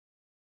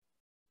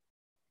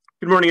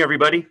Good morning,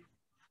 everybody.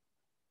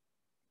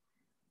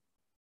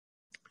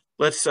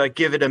 Let's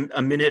give it a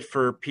minute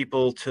for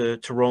people to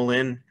roll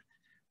in.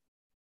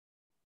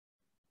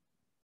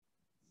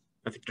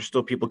 I think there's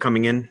still people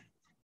coming in.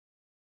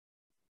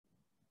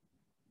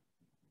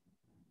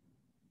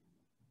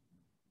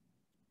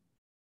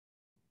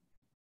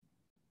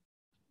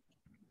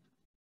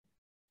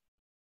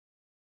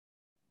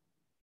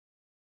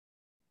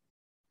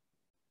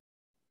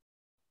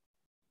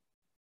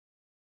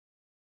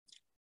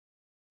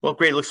 Well,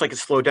 great. Looks like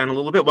it's slowed down a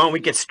little bit. Why don't we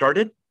get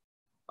started?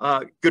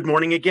 Good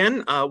morning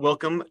again.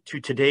 Welcome to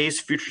today's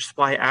Future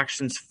Supply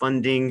Actions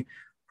Funding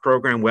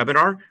Program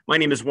webinar. My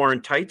name is Warren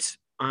Teitz.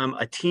 I'm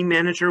a team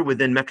manager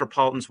within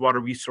Metropolitan's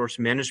Water Resource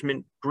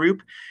Management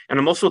Group, and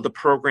I'm also the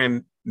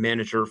program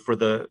manager for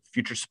the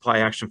Future Supply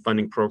Action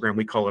Funding Program.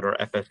 We call it our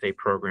FSA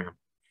program.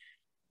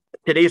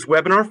 Today's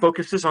webinar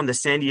focuses on the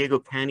San Diego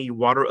County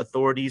Water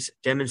Authority's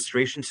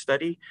demonstration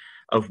study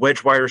of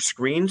Wedgewire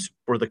screens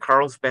for the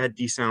Carlsbad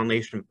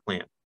Desalination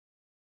plant.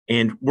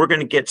 And we're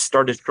going to get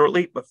started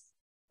shortly, but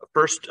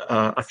first,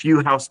 a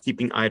few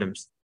housekeeping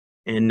items.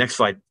 And next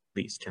slide,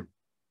 please, Tim.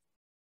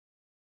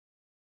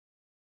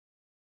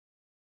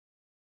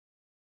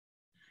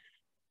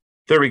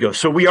 There we go.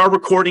 So we are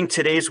recording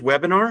today's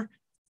webinar,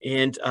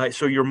 and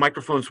so your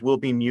microphones will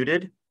be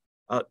muted.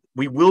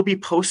 We will be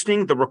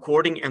posting the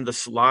recording and the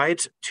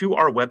slides to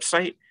our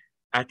website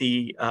at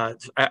the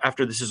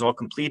after this is all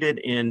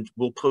completed, and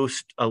we'll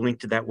post a link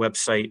to that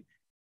website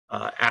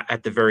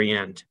at the very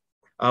end.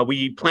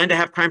 We plan to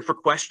have time for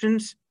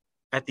questions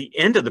at the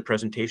end of the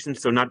presentation,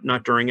 so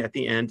not during, at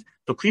the end.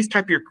 So please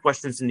type your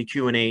questions in the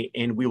Q&A,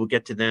 and we will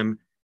get to them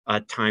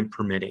time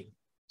permitting.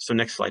 So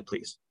next slide,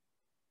 please.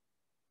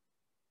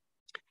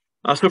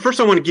 So first,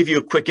 I want to give you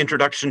a quick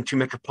introduction to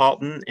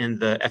Metropolitan and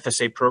the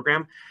FSA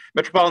program.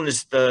 Metropolitan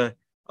is the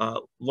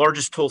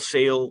largest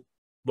wholesale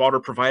water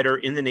provider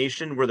in the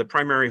nation. We're the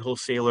primary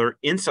wholesaler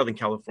in Southern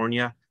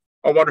California.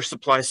 Our water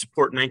supplies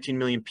support 19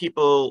 million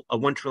people, a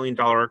 $1 trillion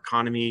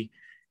economy,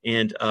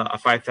 and a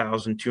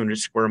 5,200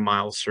 square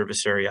mile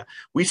service area.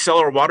 We sell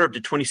our water to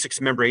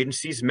 26 member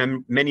agencies.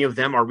 Many of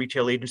them are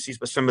retail agencies,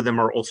 but some of them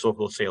are also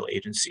wholesale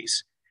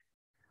agencies.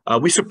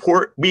 We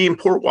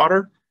import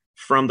water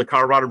from the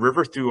Colorado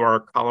River through our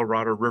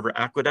Colorado River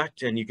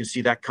Aqueduct, and you can see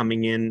that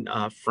coming in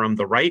from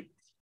the right,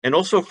 and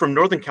also from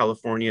Northern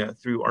California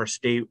through our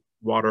state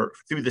water,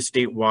 through the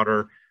state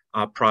water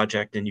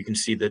project, and you can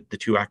see the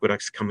two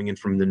aqueducts coming in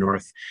from the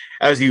north.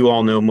 As you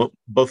all know,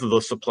 both of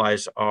those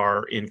supplies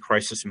are in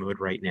crisis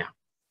mode right now.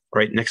 All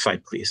right, next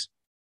slide, please.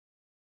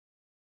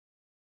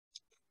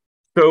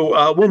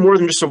 So we're more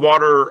than just a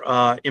water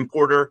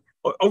importer.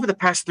 Over the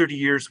past 30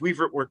 years, we've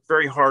worked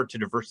very hard to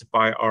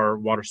diversify our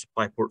water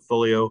supply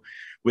portfolio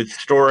with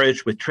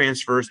storage, with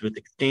transfers, with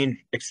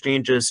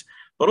exchanges,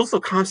 but also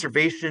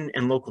conservation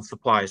and local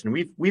supplies. And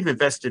we've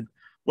invested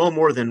well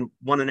more than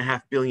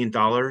 $1.5 billion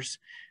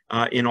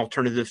in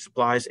alternative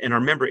supplies, and our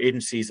member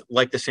agencies,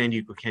 like the San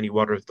Diego County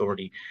Water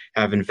Authority,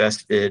 have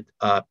invested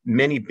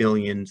many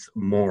billions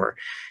more.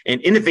 And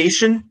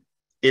innovation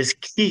is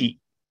key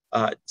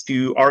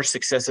to our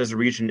success as a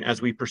region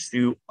as we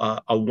pursue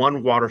a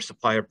one water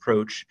supply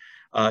approach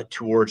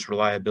towards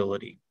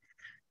reliability.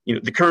 You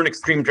know, the current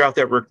extreme drought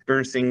that we're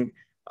experiencing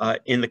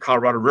in the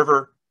Colorado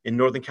River in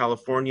Northern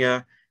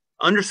California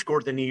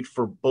underscored the need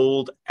for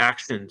bold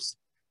actions,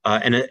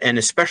 and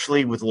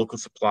especially with local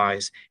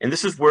supplies. And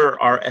this is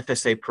where our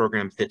FSA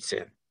program fits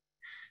in.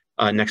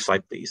 Next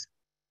slide, please.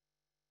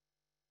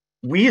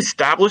 We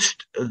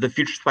established the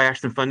Future Supply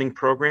Action Funding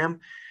Program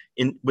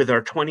with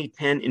our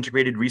 2010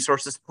 Integrated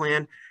Resources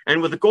Plan,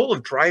 and with the goal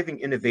of driving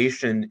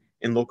innovation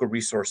in local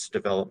resource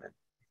development.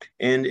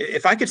 And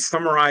if I could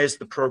summarize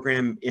the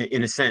program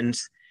in a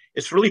sentence,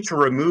 it's really to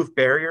remove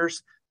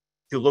barriers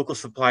to local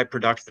supply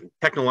production,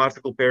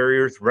 technological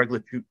barriers,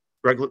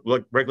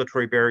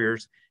 regulatory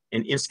barriers,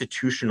 and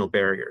institutional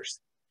barriers.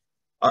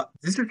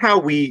 This is how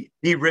we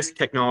de-risk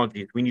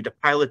technologies. We need to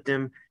pilot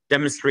them,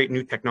 demonstrate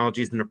new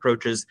technologies and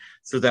approaches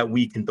so that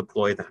we can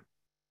deploy them.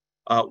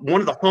 One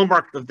of the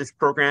hallmarks of this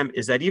program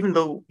is that even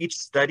though each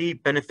study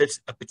benefits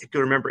a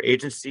particular member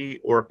agency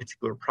or a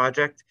particular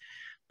project,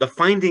 the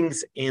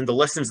findings and the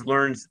lessons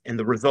learned and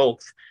the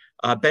results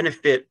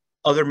benefit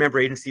other member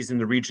agencies in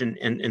the region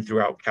and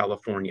throughout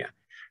California.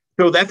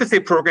 So the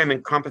FSA program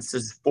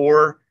encompasses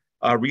four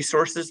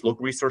resources: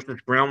 local resources,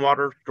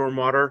 groundwater,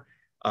 stormwater,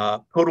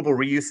 potable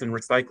reuse and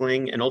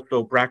recycling, and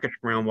also brackish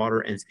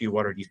groundwater and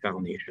seawater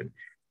desalination.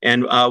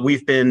 And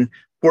we've been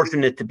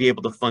fortunate to be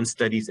able to fund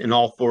studies in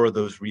all four of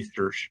those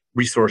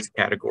resource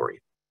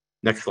categories.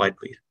 Next slide,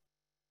 please.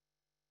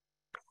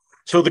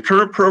 So the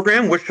current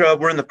program, which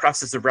we're in the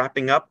process of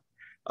wrapping up,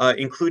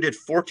 included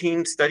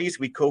 14 studies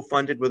we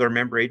co-funded with our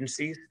member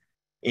agencies,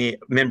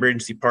 member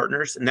agency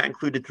partners, and that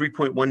included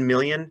 $3.1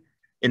 million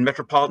in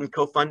Metropolitan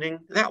co-funding.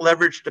 That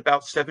leveraged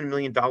about $7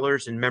 million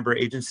in member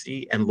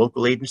agency and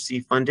local agency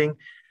funding.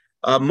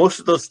 Most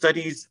of those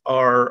studies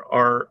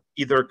are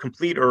either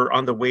complete or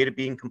on the way to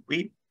being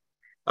complete.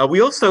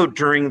 We also,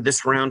 during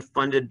this round,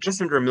 funded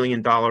just under $1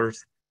 million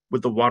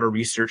with the Water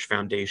Research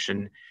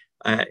Foundation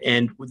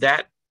And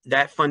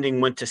that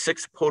funding went to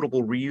 6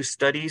 potable reuse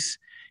studies,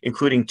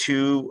 including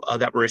 2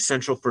 that were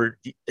essential for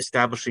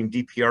establishing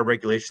DPR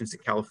regulations in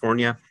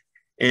California,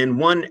 and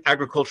 1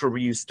 agricultural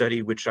reuse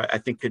study, which I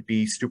think could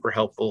be super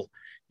helpful,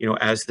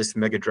 as this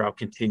mega drought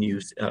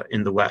continues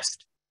in the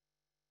West.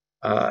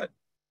 But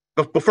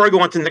before I go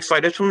on to the next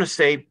slide, I just want to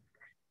say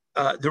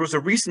there was a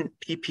recent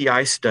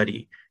PPI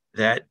study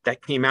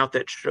that came out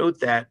that showed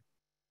that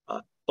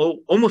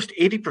almost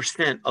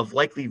 80% of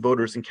likely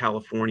voters in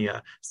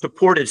California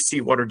supported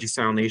seawater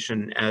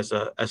desalination as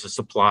a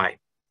supply.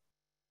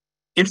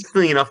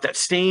 Interestingly enough, that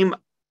same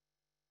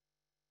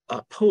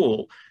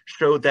poll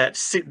showed that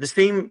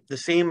the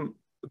same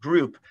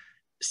group,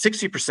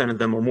 60% of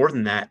them or more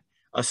than that,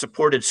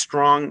 supported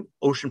strong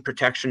ocean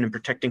protection and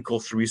protecting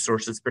coastal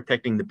resources,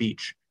 protecting the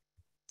beach.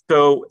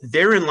 So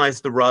therein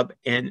lies the rub,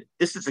 and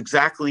this is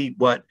exactly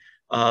what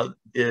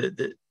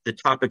the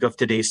topic of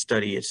today's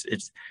study is.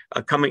 It's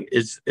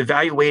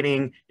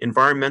evaluating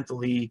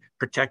environmentally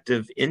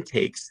protective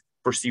intakes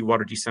for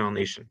seawater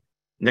desalination.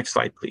 Next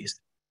slide, please.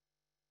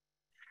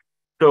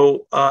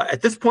 So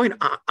at this point,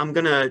 I'm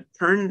going to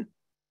turn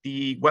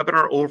the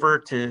webinar over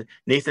to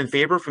Nathan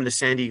Faber from the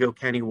San Diego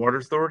County Water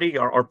Authority,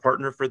 our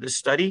partner for this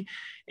study,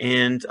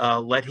 and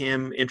let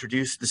him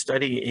introduce the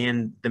study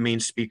and the main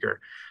speaker.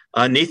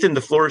 Nathan,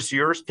 the floor is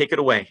yours. Take it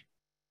away.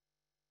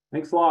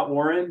 Thanks a lot,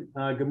 Warren.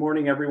 Good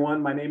morning,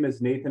 everyone. My name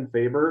is Nathan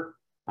Faber.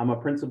 I'm a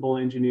principal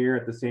engineer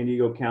at the San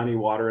Diego County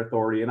Water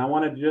Authority, and I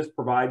wanted to just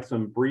provide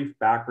some brief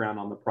background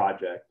on the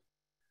project.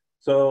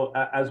 So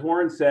as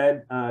Warren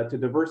said, to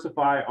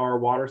diversify our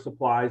water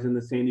supplies in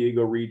the San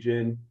Diego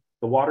region,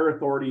 the Water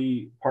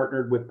Authority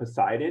partnered with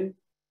Poseidon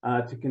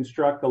to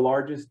construct the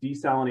largest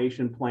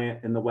desalination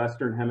plant in the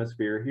Western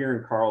Hemisphere here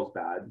in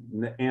Carlsbad.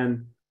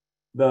 And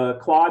the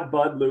Claude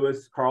Bud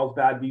Lewis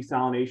Carlsbad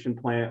desalination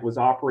plant was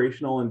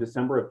operational in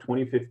December of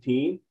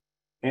 2015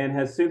 and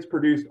has since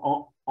produced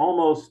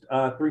almost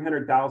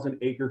 300,000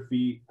 acre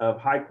feet of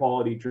high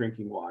quality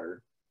drinking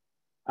water.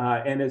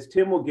 And as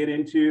Tim will get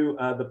into,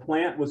 the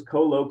plant was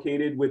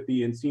co-located with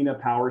the Encina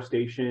Power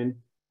Station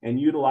and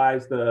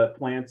utilized the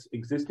plant's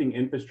existing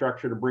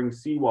infrastructure to bring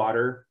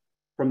seawater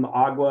from the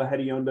Agua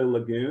Hedionda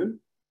Lagoon.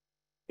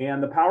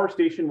 And the power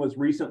station was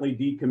recently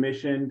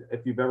decommissioned.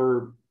 If you've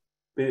ever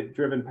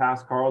driven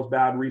past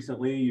Carlsbad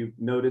recently, you've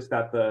noticed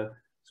that the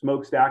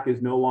smokestack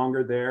is no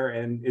longer there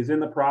and is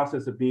in the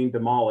process of being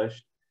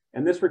demolished.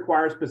 And this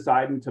requires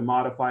Poseidon to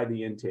modify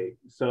the intake.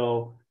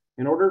 So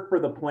in order for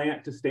the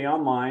plant to stay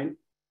online,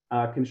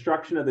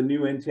 construction of the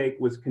new intake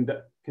was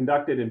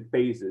conducted in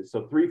phases.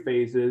 So 3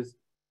 phases.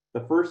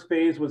 The first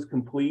phase was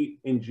complete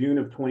in June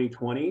of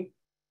 2020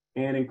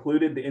 and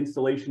included the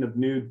installation of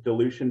new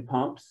dilution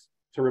pumps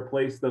to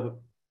replace the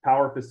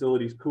power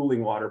facility's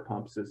cooling water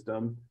pump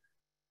system.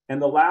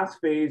 And the last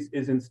phase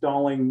is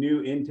installing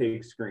new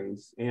intake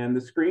screens. And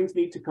the screens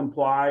need to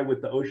comply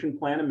with the Ocean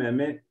Plan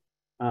Amendment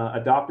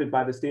adopted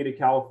by the state of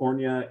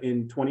California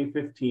in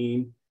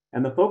 2015.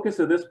 And the focus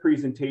of this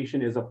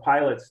presentation is a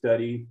pilot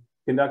study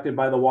conducted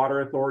by the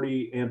Water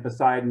Authority and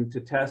Poseidon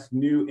to test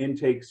new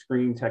intake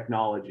screen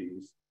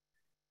technologies.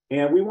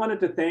 And we wanted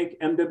to thank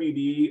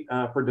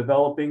MWD for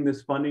developing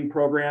this funding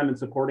program and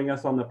supporting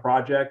us on the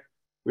project.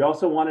 We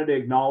also wanted to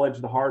acknowledge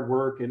the hard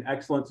work and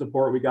excellent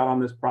support we got on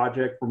this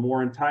project from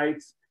Warren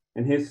Tights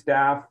and his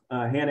staff,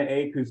 Hannah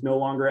Ake, who's no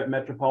longer at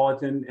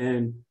Metropolitan,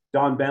 and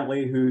Don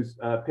Bentley, who's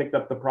picked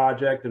up the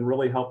project and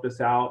really helped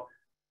us out.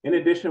 In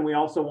addition, we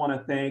also want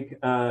to thank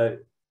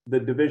the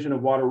Division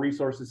of Water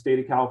Resources, State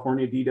of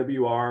California,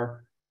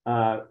 DWR.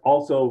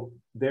 Also,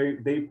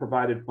 they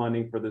provided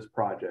funding for this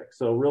project.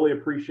 So really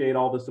appreciate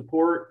all the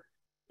support.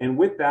 And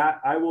with that,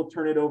 I will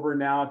turn it over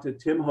now to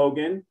Tim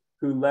Hogan,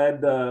 who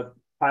led the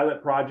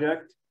pilot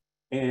project,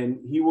 and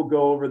he will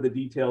go over the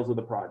details of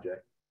the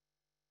project.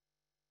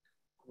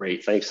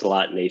 Great, thanks a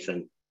lot,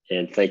 Nathan.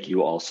 And thank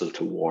you also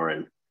to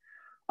Warren.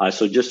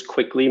 So just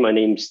quickly, my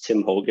name's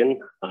Tim Hogan.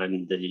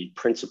 I'm the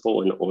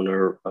principal and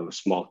owner of a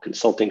small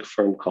consulting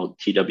firm called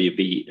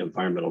TWB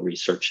Environmental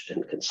Research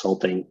and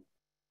Consulting.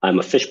 I'm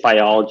a fish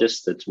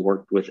biologist that's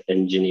worked with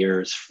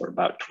engineers for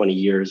about 20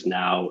 years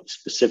now,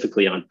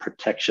 specifically on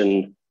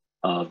protection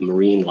of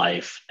marine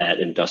life at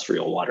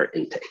industrial water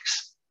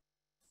intakes.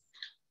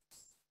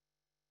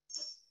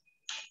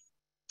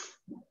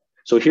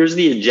 So here's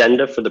the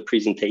agenda for the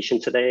presentation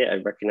today. I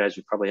recognize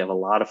we probably have a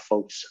lot of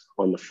folks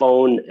on the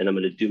phone, and I'm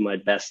going to do my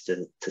best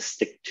to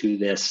stick to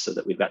this so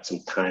that we've got some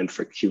time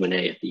for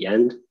Q&A at the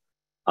end.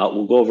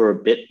 We'll go over a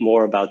bit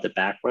more about the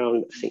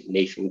background. I think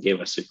Nathan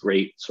gave us a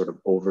great sort of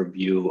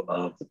overview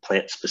of the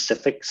plant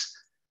specifics.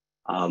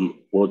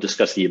 We'll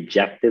discuss the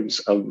objectives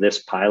of this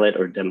pilot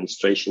or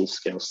demonstration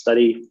scale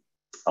study.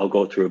 I'll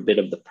go through a bit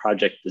of the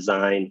project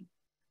design,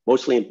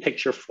 mostly in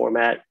picture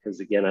format,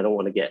 because again, I don't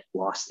want to get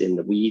lost in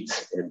the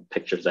weeds, and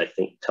pictures, I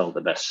think, tell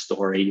the best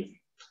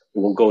story.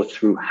 We'll go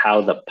through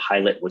how the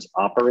pilot was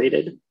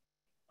operated,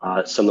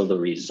 some of the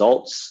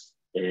results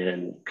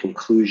and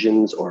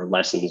conclusions or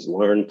lessons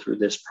learned through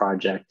this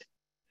project.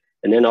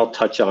 And then I'll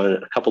touch on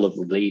a couple of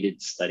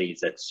related studies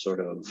that sort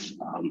of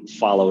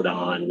followed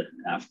on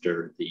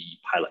after the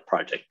pilot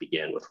project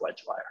began with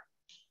Wedgewire.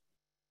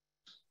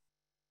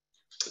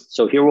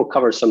 So here we'll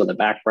cover some of the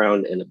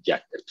background and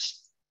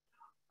objectives.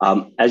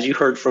 As you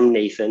heard from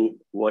Nathan,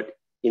 what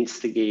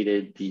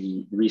instigated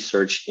the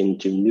research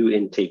into new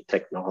intake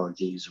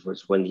technologies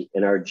was when the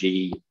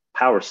NRG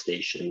power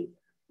station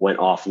went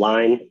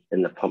offline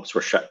and the pumps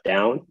were shut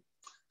down.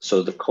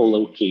 So the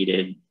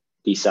co-located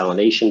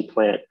desalination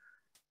plant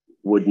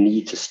would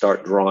need to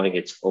start drawing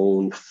its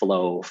own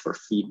flow for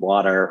feed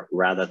water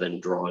rather than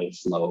drawing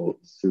flow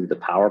through the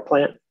power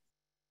plant.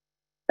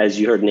 As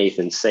you heard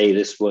Nathan say,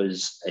 this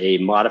was a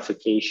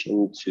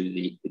modification to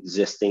the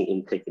existing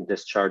intake and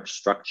discharge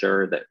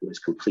structure that was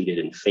completed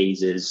in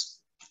phases.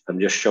 I'm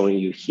just showing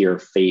you here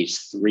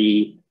phase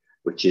 3,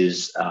 which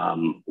is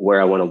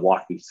where I want to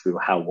walk you through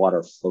how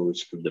water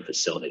flows through the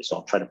facility. So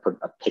I'll try to put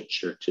a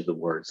picture to the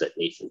words that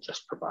Nathan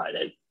just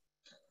provided.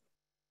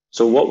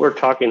 So what we're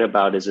talking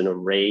about is an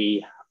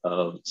array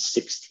of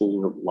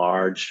 16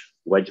 large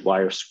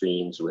Wedgewire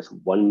screens with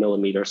 1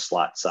 millimeter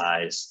slot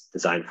size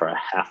designed for a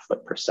 ½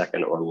 foot per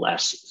second or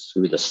less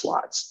through the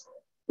slots.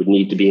 Would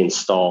need to be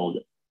installed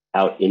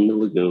out in the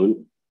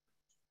lagoon.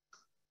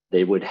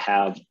 They would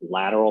have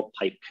lateral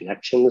pipe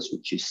connections,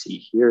 which you see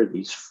here,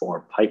 these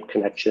 4 pipe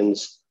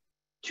connections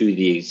to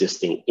the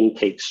existing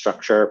intake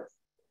structure.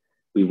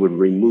 We would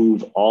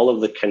remove all of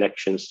the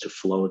connections to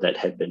flow that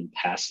had been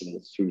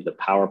passing through the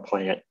power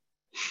plant,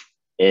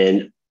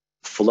 and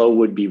flow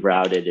would be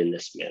routed in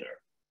this manner.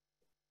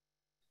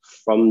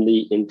 From the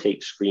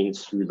intake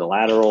screens through the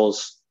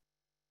laterals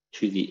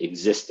to the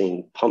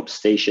existing pump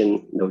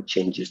station, no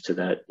changes to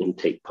that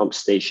intake pump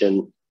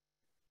station.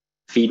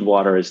 Feed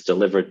water is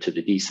delivered to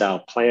the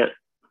desal plant.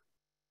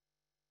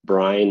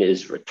 Brine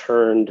is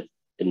returned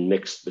and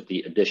mixed with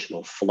the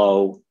additional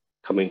flow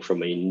coming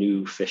from a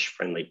new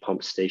fish-friendly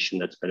pump station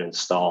that's been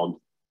installed.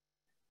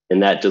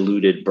 And that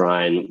diluted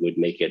brine would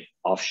make it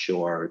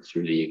offshore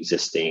through the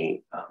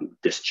existing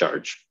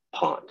discharge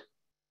pond.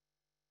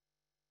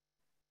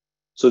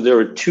 So there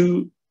were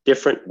 2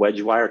 different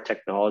Wedgewire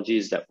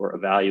technologies that were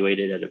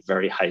evaluated at a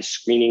very high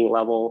screening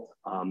level.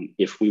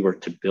 If we were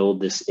to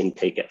build this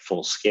intake at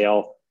full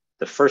scale,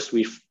 the first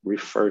we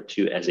refer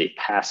to as a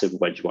passive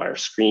Wedgewire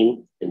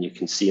screen, and you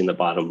can see in the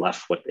bottom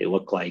left what they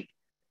look like.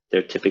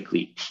 They're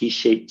typically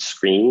T-shaped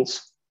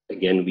screens.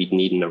 Again, we'd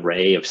need an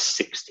array of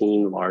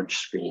 16 large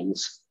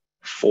screens,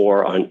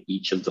 4 on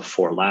each of the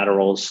 4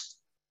 laterals,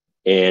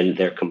 and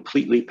they're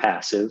completely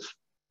passive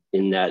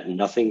in that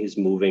nothing is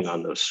moving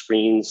on those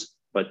screens,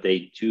 but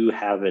they do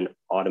have an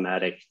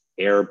automatic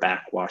air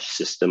backwash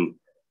system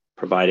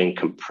providing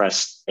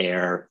compressed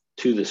air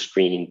to the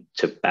screen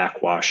to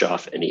backwash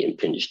off any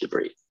impinged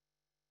debris.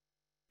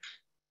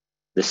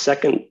 The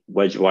second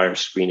Wedgewire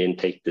screen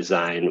intake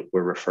design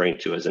we're referring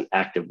to as an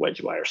active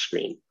Wedgewire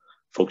screen.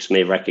 Folks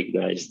may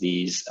recognize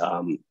these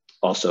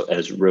also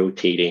as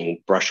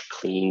rotating brush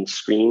clean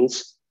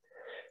screens.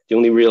 The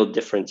only real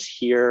difference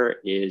here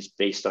is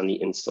based on the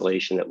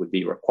installation that would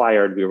be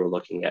required. We were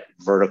looking at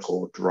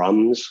vertical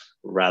drums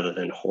rather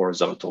than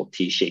horizontal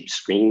T-shaped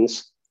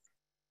screens.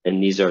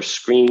 And these are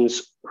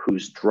screens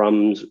whose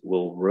drums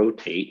will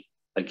rotate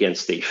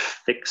against a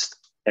fixed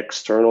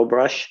external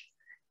brush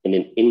and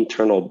an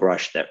internal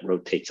brush that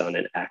rotates on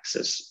an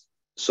axis.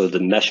 So the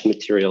mesh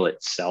material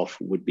itself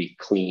would be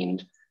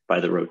cleaned by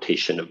the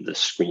rotation of the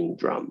screen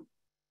drum.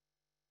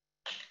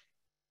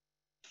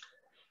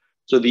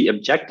 So the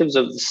objectives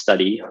of the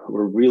study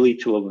were really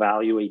to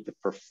evaluate the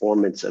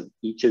performance of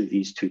each of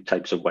these 2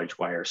 types of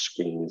Wedgewire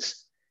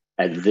screens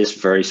at this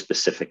very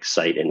specific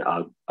site in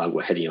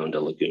Agua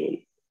Hedionda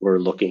Lagoon. We're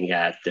looking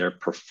at their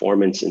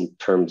performance in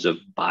terms of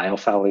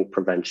biofouling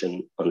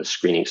prevention on the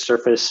screening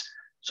surface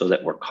so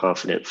that we're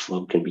confident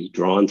flow can be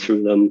drawn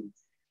through them.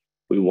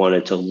 We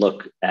wanted to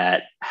look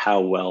at how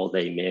well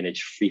they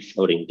manage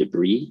free-floating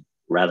debris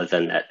rather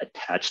than that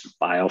attached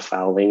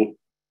biofouling,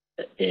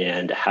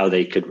 and how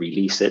they could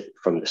release it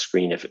from the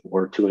screen if it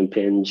were to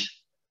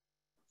impinge.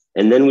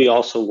 And then we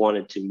also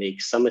wanted to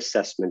make some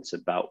assessments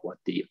about what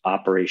the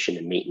operation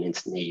and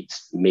maintenance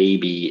needs may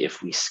be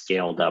if we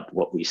scaled up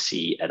what we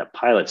see at a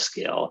pilot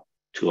scale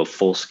to a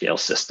full-scale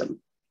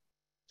system.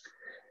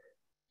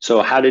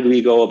 So how did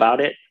we go about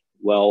it?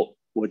 Well,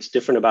 what's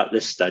different about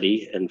this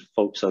study, and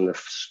folks on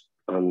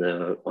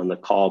the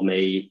call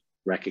may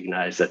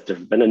recognize that there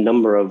have been a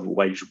number of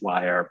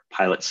Wedgewire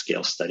pilot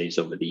scale studies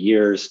over the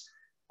years,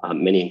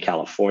 many in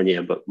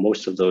California, but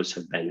most of those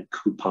have been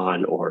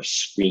coupon or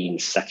screen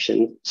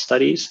section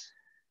studies.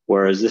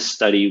 Whereas this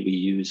study, we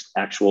used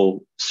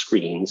actual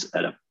screens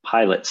at a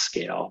pilot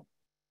scale,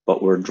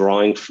 but we're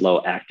drawing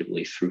flow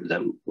actively through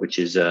them, which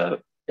is a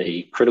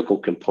critical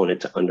component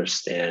to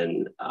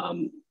understand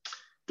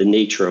the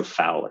nature of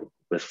fouling.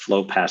 With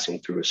flow passing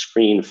through a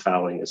screen,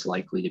 fouling is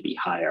likely to be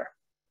higher.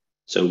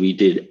 So we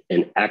did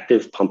an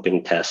active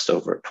pumping test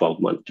over a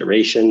 12-month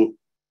duration.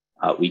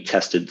 We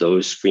tested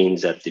those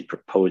screens at the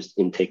proposed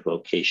intake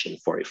location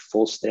for a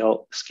full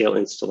scale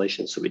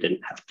installation, so we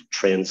didn't have to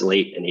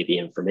translate any of the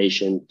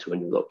information to a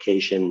new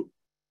location.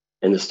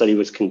 And the study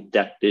was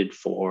conducted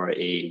for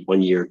a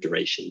 1-year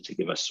duration to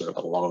give us sort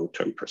of a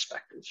long-term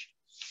perspective.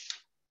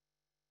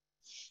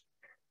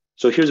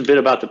 So here's a bit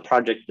about the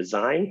project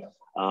design.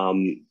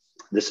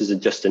 This is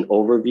just an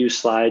overview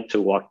slide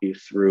to walk you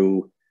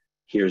through.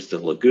 Here's the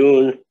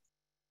lagoon.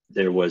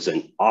 There was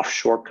an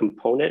offshore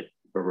component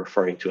we're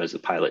referring to as the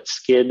pilot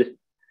skid.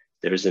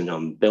 There's an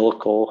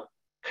umbilical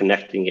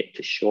connecting it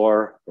to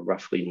shore, a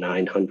roughly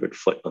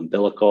 900-foot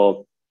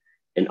umbilical.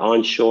 And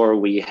onshore,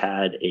 we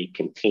had a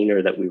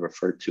container that we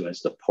referred to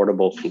as the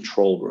portable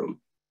control room,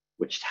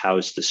 which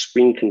housed the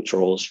screen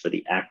controls for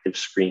the active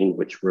screen,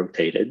 which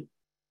rotated,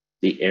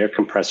 the air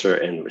compressor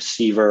and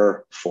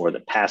receiver for the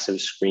passive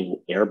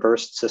screen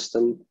airburst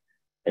system,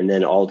 and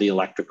then all the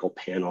electrical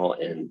panel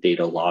and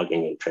data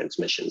logging and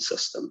transmission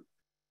system.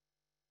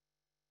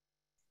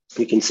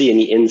 You can see in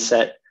the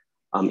inset,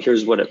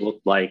 here's what it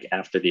looked like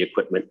after the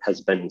equipment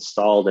has been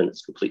installed and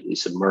it's completely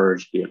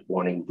submerged. We have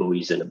warning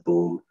buoys and a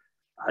boom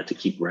to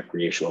keep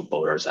recreational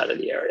boaters out of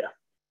the area.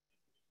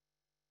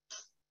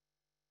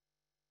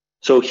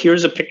 So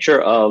here's a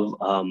picture of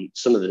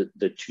some of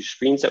the 2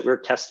 screens that we're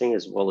testing,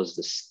 as well as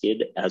the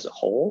skid as a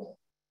whole.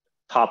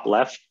 Top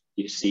left,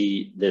 you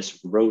see this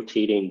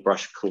rotating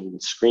brush clean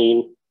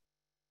screen.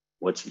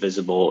 What's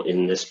visible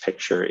in this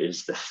picture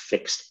is the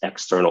fixed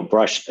external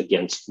brush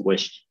against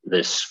which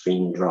this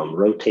screen drum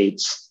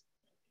rotates.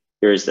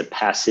 Here's the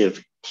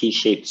passive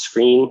T-shaped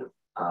screen.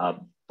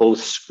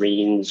 Both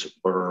screens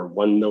were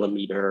 1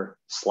 millimeter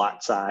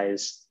slot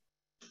size,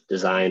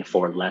 designed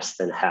for less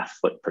than ½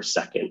 foot per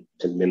second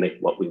to mimic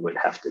what we would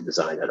have to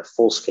design at a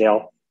full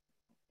scale.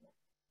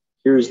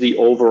 Here's the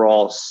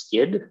overall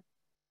skid,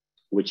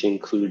 which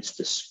includes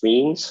the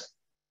screens,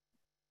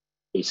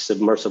 a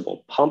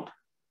submersible pump,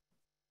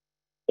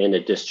 and a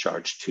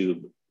discharge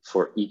tube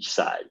for each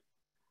side.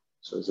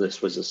 So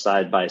this was a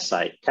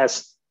side-by-side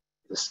test.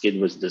 The skid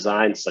was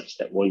designed such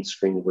that one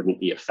screen wouldn't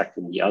be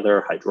affecting the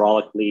other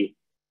hydraulically,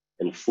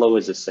 and flow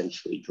is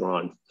essentially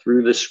drawn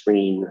through the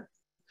screen,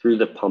 through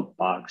the pump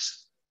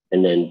box,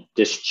 and then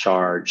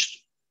discharged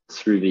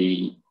through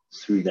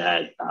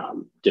that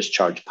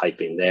discharge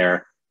piping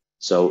there.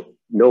 So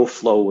no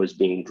flow was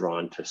being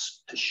drawn to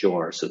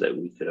shore so that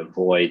we could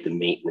avoid the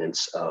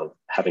maintenance of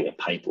having a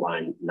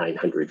pipeline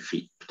 900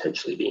 feet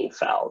potentially being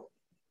fouled.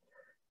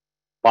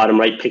 Bottom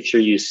right picture,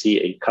 you see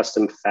a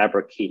custom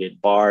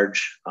fabricated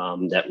barge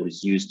that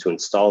was used to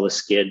install the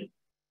skid.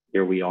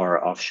 Here we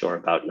are offshore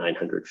about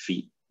 900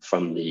 feet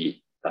from the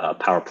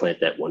power plant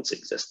that once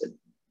existed.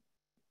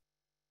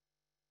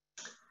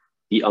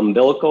 The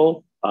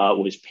umbilical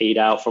was paid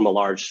out from a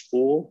large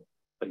spool,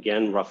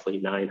 again, roughly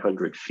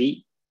 900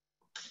 feet.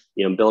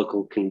 The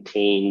umbilical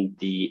contained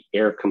the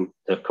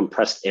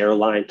compressed air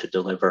line to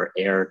deliver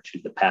air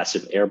to the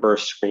passive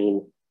airburst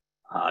screen,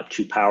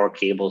 2 power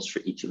cables for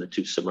each of the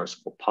 2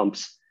 submersible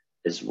pumps,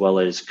 as well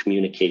as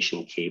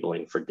communication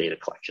cabling for data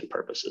collection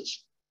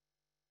purposes.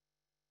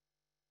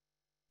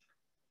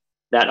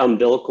 That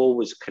umbilical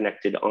was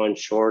connected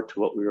onshore to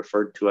what we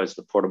referred to as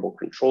the portable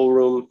control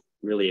room,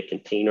 really a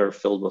container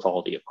filled with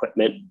all the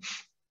equipment.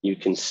 You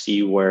can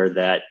see where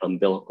that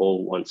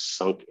umbilical, once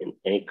sunk and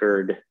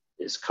anchored,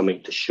 is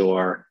coming to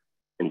shore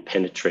and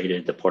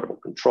penetrated the portable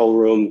control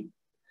room.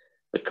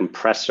 The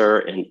compressor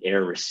and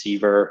air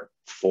receiver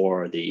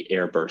for the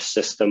airburst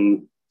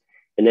system,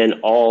 and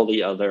then all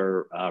the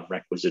other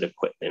requisite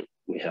equipment.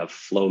 We have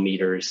flow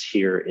meters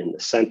here in the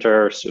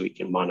center so we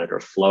can monitor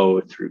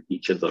flow through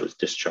each of those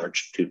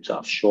discharge tubes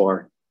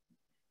offshore.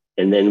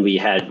 And then we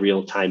had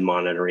real-time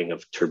monitoring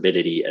of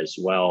turbidity as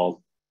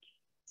well.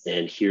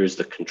 And here's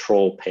the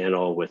control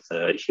panel with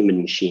a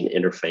human machine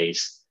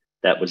interface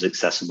that was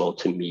accessible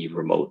to me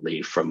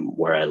remotely from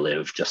where I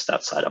live just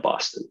outside of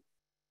Boston.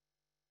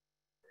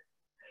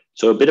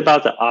 So a bit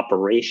about the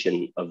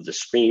operation of the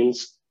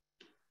screens,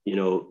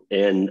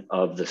 and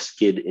of the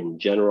skid in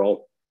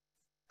general.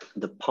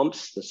 The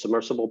pumps, the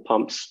submersible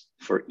pumps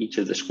for each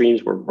of the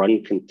screens were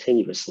run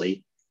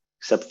continuously,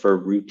 except for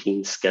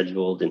routine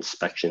scheduled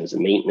inspections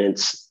and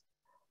maintenance.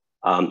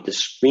 The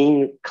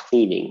screen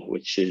cleaning,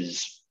 which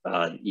is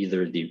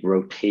either the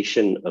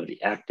rotation of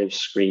the active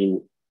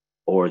screen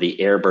or the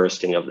air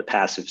bursting of the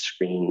passive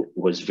screen,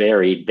 was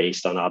varied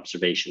based on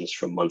observations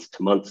from month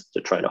to month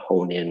to try to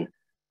hone in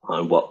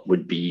on what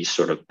would be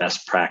sort of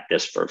best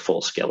practice for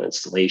full-scale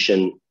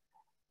installation.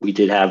 We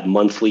did have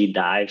monthly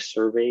dive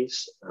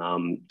surveys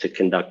to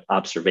conduct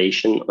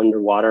observation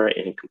underwater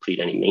and complete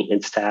any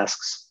maintenance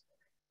tasks.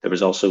 There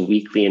was also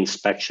weekly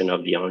inspection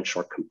of the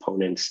onshore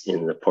components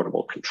in the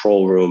portable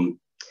control room.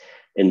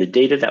 And the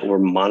data that were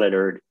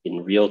monitored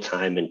in real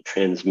time and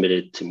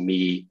transmitted to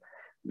me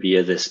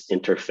via this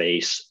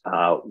interface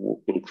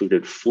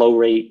included flow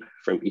rate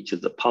from each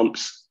of the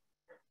pumps,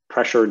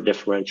 pressure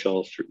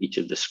differential through each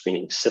of the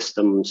screening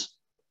systems,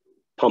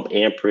 pump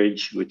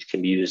amperage, which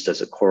can be used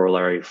as a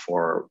corollary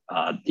for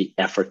the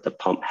effort the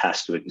pump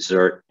has to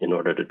exert in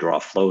order to draw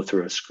flow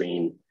through a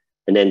screen,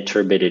 and then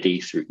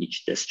turbidity through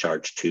each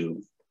discharge tube,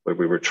 where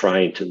we were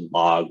trying to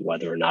log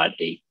whether or not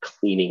a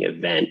cleaning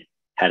event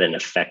had an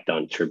effect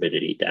on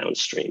turbidity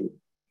downstream.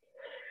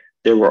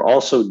 There were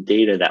also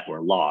data that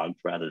were logged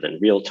rather than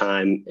real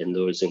time, and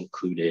those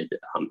included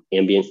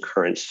ambient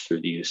currents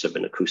through the use of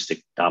an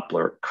acoustic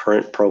Doppler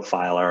current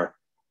profiler,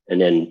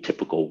 and then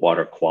typical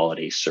water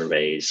quality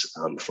surveys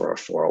for a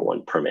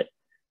 401 permit.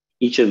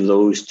 Each of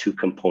those two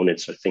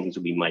components are things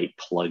we might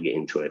plug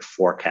into a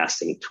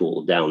forecasting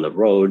tool down the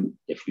road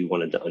if we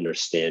wanted to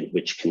understand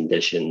which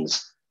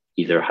conditions,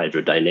 either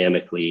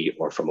hydrodynamically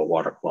or from a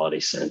water quality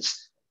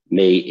sense,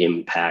 may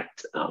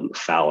impact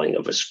fouling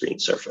of a screen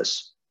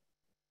surface.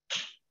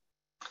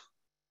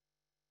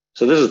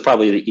 So this is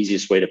probably the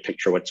easiest way to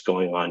picture what's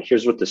going on.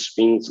 Here's what the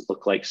screens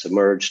look like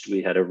submerged.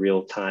 We had a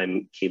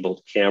real-time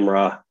cabled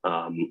camera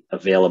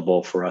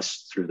available for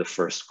us through the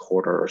first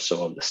quarter or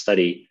so of the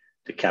study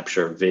to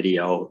capture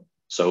video.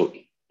 So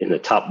in the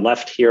top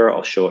left here,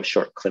 I'll show a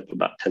short clip,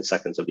 about 10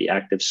 seconds of the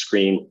active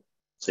screen.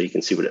 So you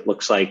can see what it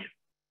looks like.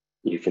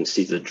 You can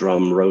see the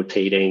drum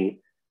rotating.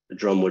 The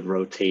drum would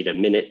rotate a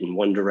minute in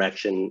one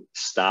direction,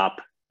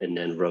 stop, and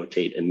then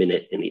rotate a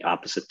minute in the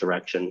opposite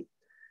direction.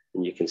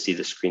 And you can see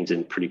the screen's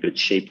in pretty good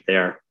shape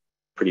there,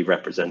 pretty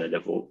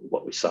representative of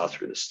what we saw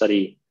through the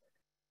study.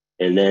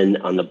 And then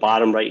on the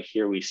bottom right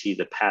here, we see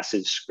the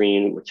passive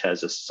screen, which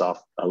has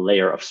a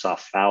layer of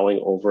soft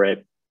fouling over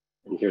it.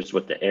 And here's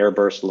what the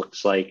airburst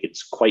looks like.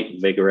 It's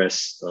quite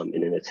vigorous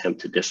in an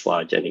attempt to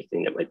dislodge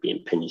anything that might be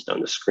impinged on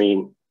the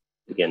screen.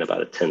 Again,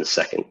 about a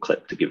 10-second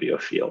clip to give you a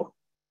feel.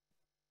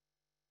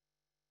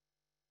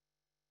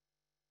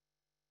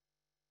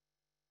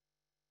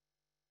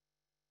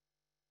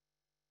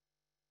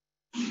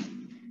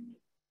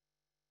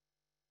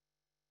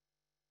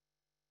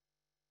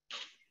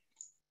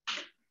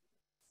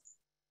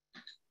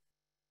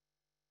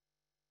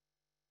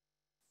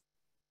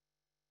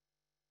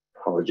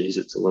 Apologies,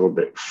 it's a little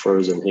bit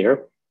frozen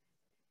here.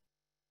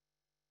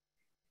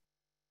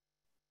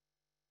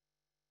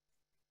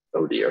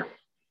 Oh dear.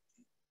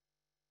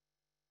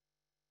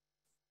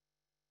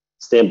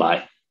 Stand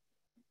by.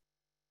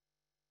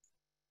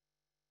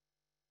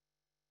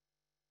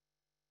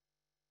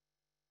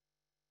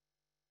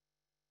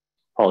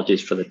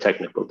 Apologies for the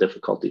technical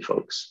difficulty,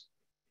 folks.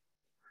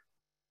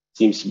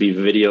 Seems to be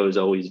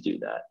videos always do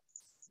that.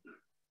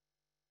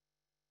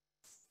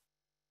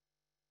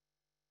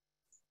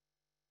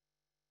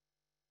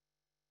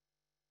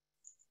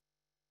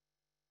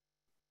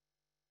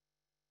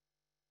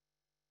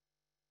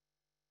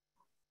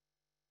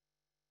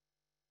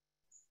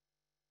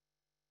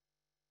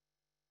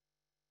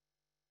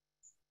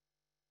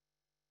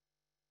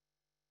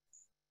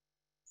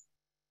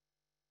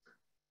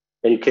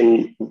 And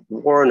can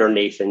Warren or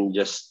Nathan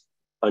just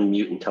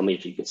unmute and tell me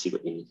if you can see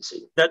what you need to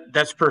see?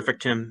 That's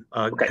perfect, Tim.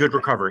 Okay. Good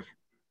recovery.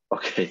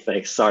 Okay,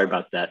 thanks. Sorry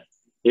about that.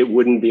 It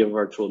wouldn't be a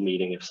virtual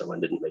meeting if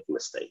someone didn't make a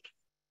mistake.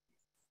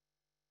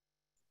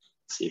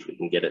 Let's see if we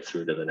can get it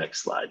through to the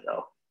next slide,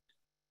 though.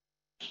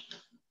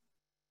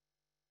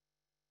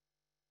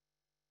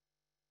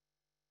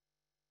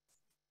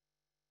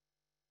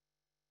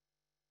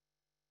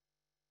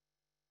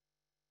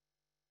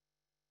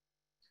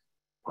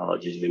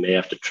 Apologies, we may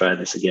have to try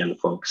this again,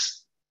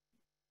 folks.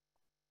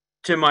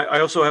 Tim, I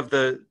also have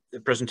the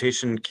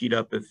presentation keyed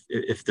up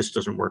if this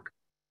doesn't work.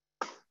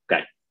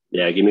 Okay,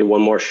 yeah, give me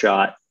one more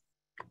shot.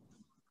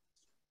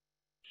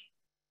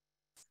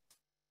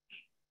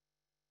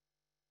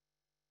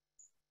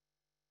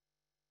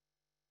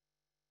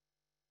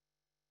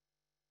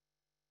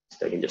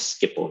 So I can just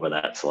skip over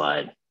that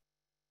slide.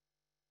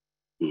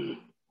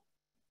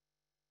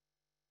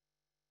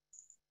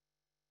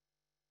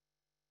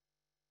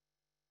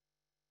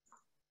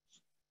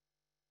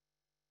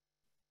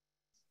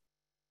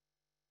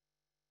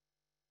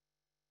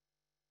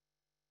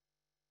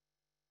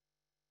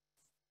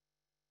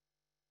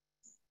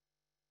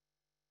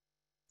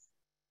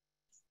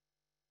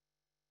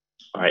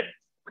 All right,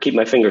 keep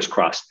my fingers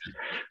crossed.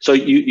 So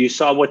you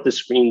saw what the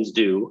screens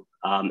do,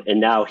 and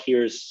now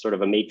here's sort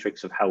of a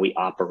matrix of how we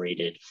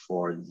operated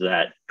for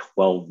that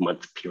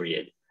 12-month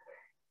period.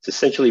 It's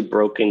essentially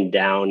broken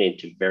down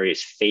into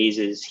various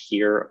phases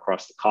here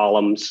across the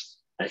columns.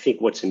 I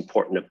think what's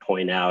important to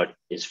point out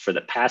is for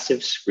the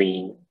passive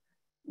screen,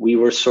 we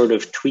were sort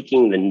of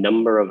tweaking the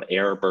number of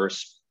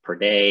airbursts per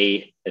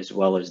day, as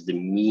well as the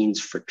means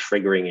for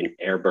triggering an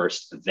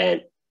airburst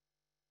event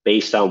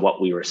based on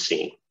what we were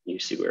seeing. You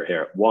see we're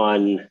here at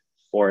 1,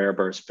 4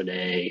 airbursts per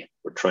day.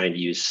 We're trying to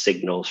use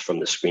signals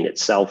from the screen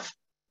itself,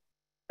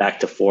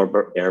 back to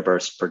 4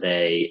 airbursts per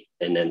day,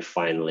 and then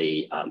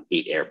finally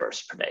 8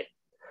 airbursts per day.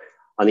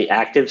 On the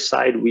active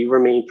side, we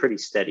remained pretty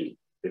steady.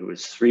 It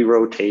was 3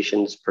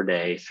 rotations per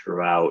day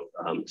throughout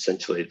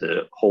essentially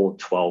the whole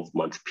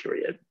 12-month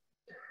period.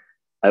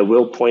 I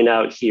will point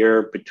out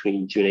here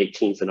between June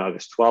 18th and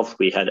August 12th,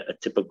 we had a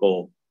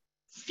typical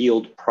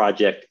field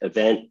project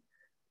event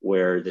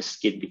where the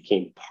skid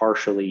became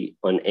partially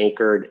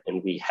unanchored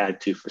and we had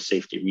to, for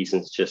safety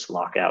reasons, just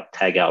lock out,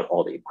 tag out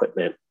all the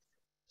equipment.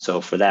 So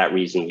for that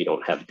reason, we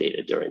don't have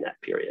data during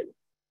that period.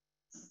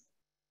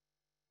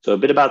 So a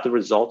bit about the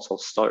results. I'll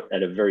start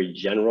at a very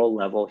general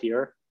level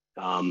here.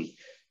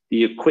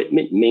 The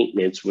equipment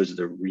maintenance was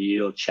the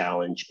real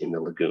challenge in the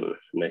lagoon.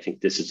 And I think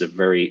this is a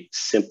very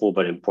simple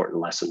but important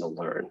lesson to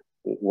learn.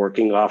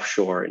 Working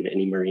offshore in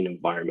any marine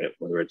environment,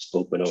 whether it's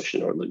open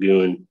ocean or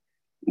lagoon,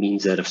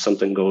 means that if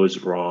something goes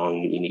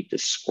wrong, you need to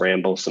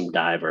scramble some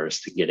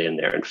divers to get in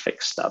there and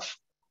fix stuff.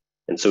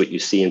 And so what you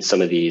see in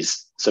some of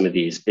these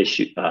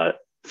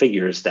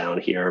figures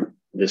down here,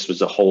 this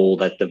was a hole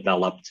that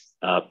developed,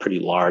 a pretty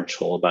large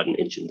hole, about 1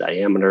 inch in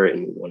diameter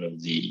in one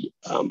of the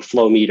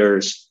flow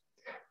meters.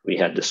 We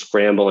had to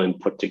scramble and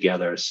put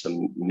together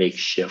some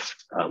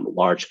makeshift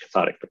large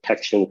cathodic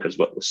protection because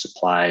what was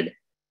supplied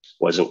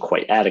wasn't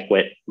quite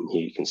adequate. And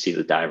here you can see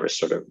the divers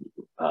sort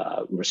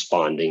of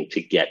responding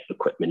to get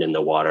equipment in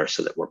the water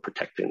so that we're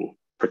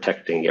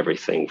protecting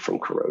everything from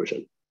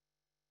corrosion.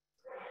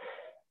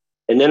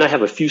 And then I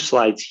have a few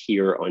slides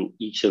here on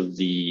each of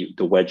the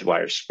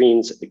Wedgewire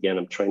screens. Again,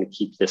 I'm trying to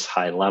keep this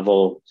high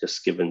level,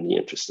 just given the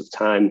interest of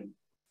time.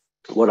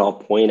 What I'll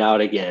point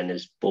out again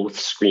is both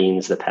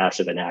screens, the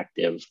passive and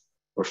active,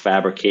 were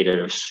fabricated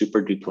of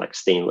super duplex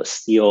stainless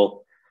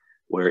steel,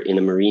 where in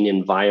a marine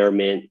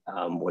environment,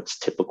 what's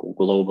typical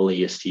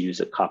globally is to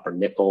use a copper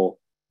nickel.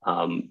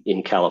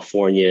 In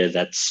California,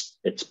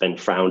 it's been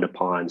frowned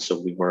upon, so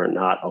we were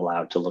not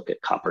allowed to look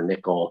at copper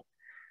nickel.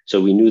 So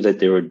we knew that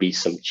there would be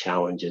some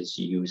challenges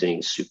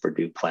using super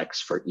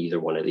duplex for either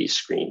one of these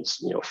screens.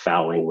 You know,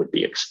 fouling would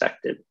be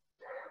expected.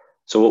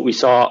 So what we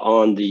saw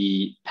on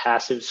the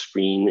passive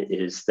screen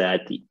is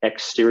that the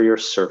exterior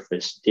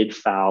surface did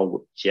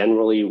foul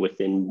generally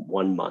within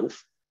 1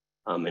 month.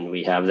 And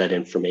we have that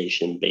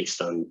information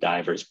based on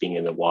divers being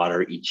in the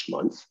water each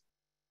month.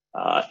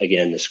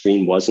 Again, the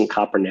screen wasn't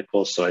copper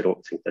nickel, so I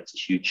don't think that's a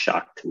huge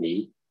shock to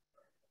me.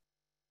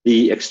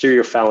 The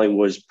exterior fouling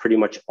was pretty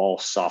much all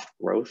soft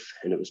growth,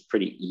 and it was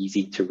pretty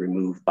easy to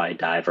remove by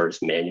divers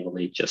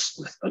manually, just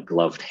with a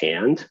gloved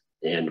hand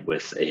and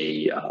with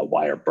a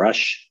wire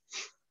brush.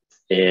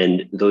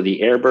 And though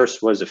the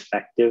airburst was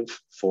effective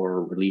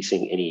for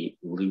releasing any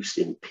loose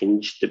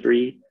impinged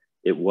debris,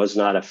 it was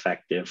not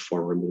effective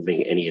for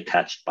removing any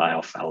attached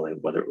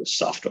biofouling, whether it was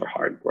soft or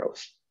hard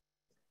growth.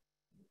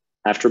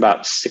 After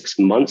about 6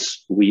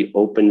 months, we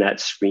opened that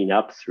screen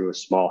up through a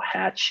small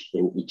hatch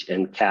in each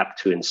end cap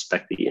to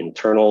inspect the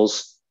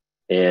internals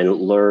and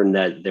learned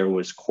that there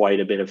was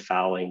quite a bit of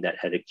fouling that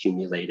had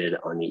accumulated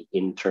on the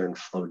intern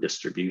flow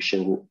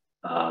distribution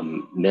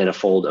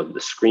manifold of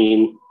the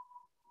screen.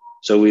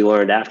 So we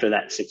learned after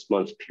that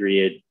 6-month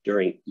period,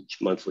 during each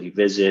monthly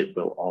visit,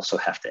 we'll also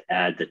have to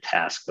add the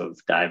task of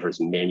divers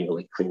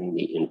manually cleaning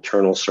the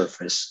internal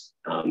surface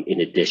in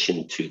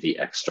addition to the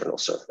external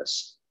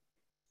surface.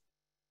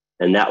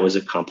 And that was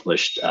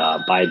accomplished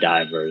by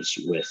divers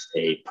with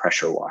a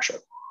pressure washer.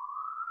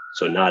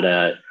 So not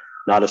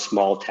a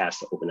small task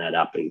to open that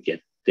up and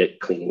get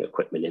cleaning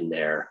equipment in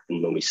there.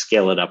 And when we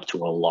scale it up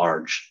to a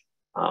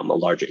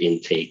larger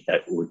intake,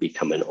 that would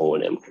become an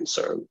O&M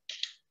concern.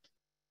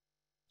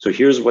 So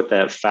here's what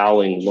that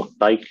fouling looked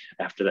like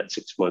after that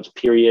 6-month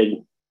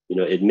period. You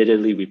know,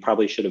 admittedly, we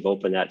probably should have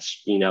opened that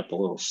screen up a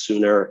little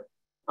sooner.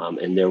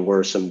 And there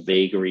were some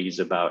vagaries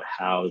about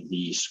how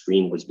the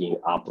screen was being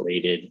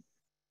operated,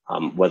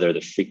 whether the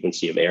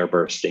frequency of air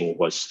bursting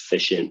was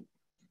sufficient.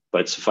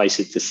 But suffice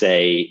it to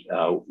say,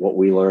 what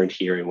we learned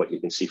here and what you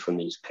can see from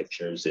these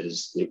pictures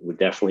is it would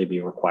definitely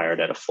be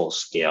required at a full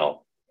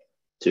scale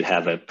to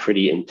have a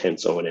pretty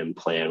intense O&M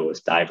plan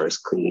with divers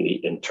cleaning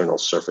the internal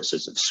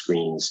surfaces of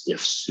screens if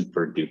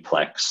super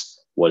duplex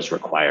was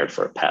required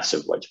for a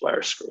passive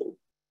Wedgewire screen.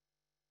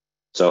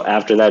 So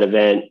after that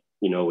event,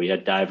 you know, we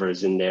had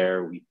divers in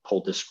there, we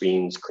pulled the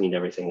screens, cleaned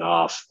everything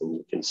off, and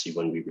you can see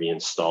when we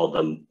reinstalled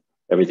them,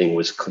 everything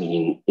was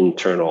clean,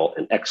 internal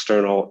and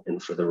external.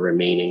 And for the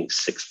remaining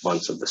 6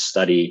 months of the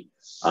study,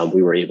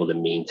 we were able to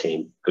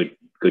maintain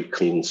good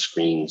clean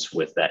screens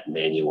with that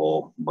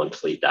manual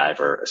monthly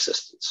diver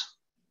assistance.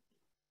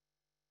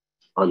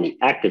 On the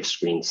active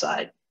screen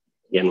side,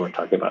 again, we're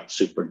talking about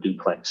super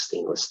duplex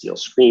stainless steel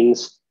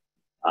screens.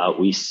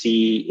 We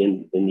see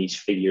in these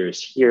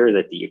figures here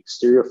that the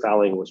exterior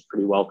fouling was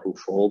pretty well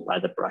controlled by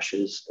the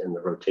brushes and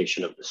the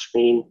rotation of the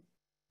screen.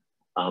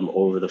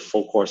 Over the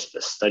full course of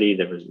the study,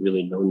 there was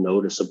really no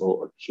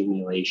noticeable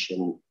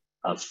accumulation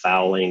of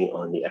fouling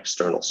on the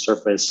external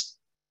surface.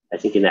 I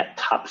think in that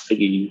top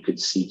figure, you could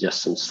see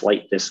just some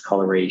slight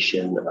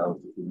discoloration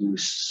of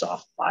loose,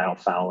 soft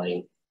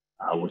biofouling,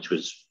 which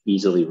was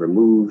easily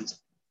removed.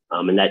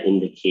 And that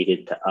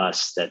indicated to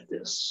us that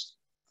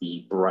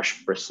the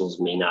brush bristles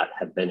may not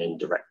have been in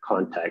direct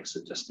contact, so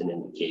just an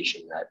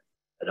indication that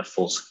at a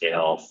full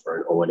scale for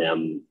an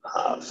O&M,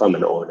 from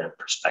an O&M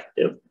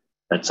perspective,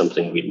 that's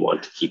something we'd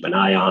want to keep an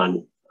eye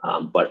on.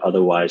 But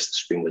otherwise, the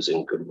screen was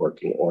in good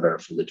working order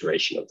for the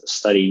duration of the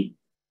study.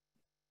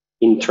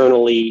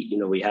 Internally, you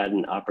know, we had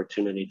an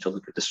opportunity to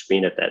look at the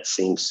screen at that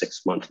same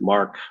 6-month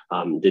mark.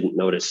 Didn't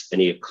notice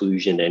any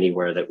occlusion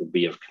anywhere that would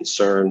be of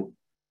concern.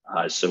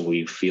 So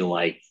we feel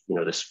like, you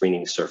know, the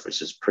screening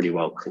surface is pretty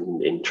well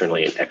cleaned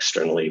internally and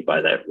externally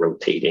by that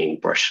rotating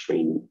brush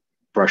clean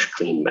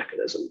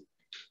mechanism.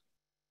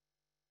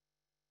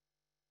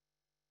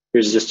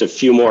 Here's just a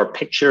few more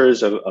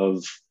pictures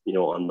of you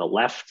know, on the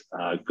left,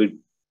 good,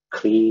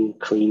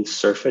 clean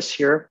surface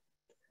here.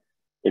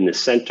 In the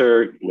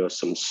center, you know,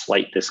 some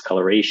slight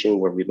discoloration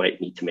where we might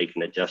need to make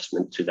an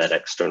adjustment to that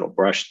external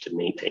brush to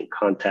maintain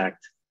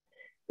contact.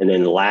 And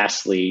then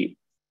lastly,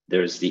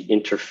 there's the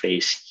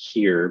interface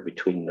here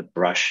between the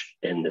brush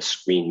and the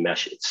screen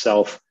mesh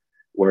itself,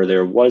 where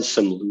there was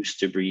some loose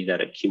debris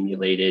that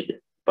accumulated,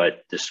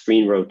 but the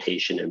screen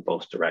rotation in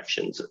both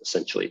directions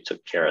essentially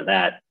took care of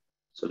that.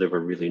 So there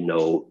were really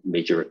no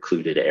major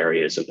occluded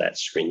areas of that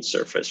screen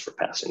surface for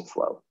passing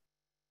flow.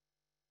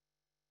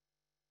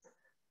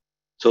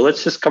 So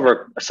let's just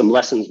cover some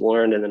lessons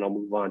learned, and then I'll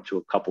move on to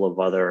a couple of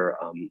other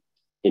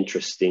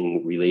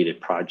interesting related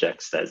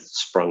projects that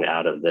sprung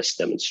out of this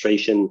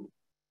demonstration.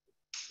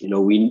 You know,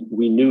 we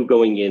knew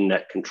going in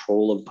that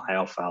control of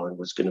biofouling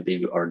was going to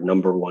be our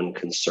 #1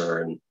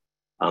 concern,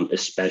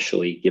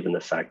 especially given the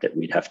fact that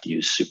we'd have to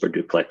use super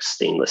duplex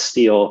stainless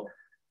steel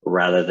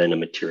rather than a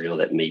material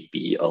that may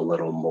be a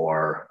little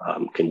more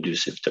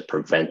conducive to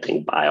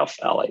preventing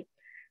biofouling.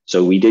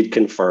 So we did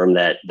confirm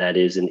that that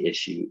is an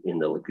issue in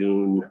the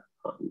lagoon.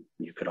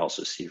 You could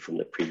also see from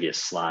the previous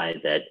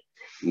slide that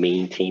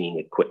maintaining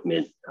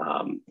equipment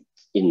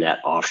in that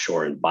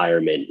offshore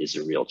environment is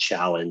a real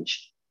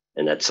challenge,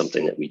 and that's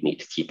something that we need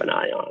to keep an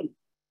eye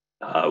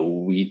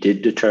on. We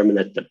did determine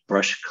that the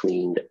brush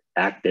cleaned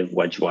active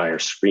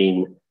Wedgewire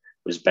screen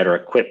was better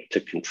equipped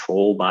to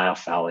control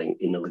biofouling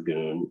in the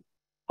lagoon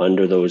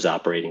under those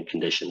operating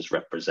conditions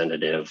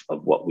representative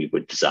of what we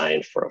would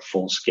design for a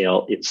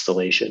full-scale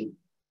installation.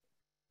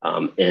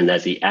 And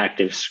that the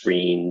active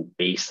screen,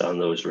 based on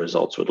those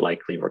results, would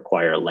likely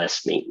require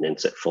less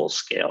maintenance at full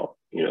scale,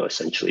 you know,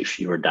 essentially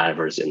fewer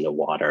divers in the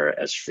water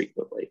as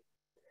frequently.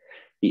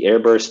 The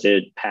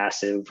air-bursted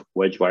passive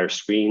Wedgewire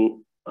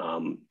screen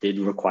did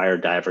require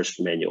divers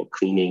for manual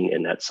cleaning,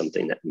 and that's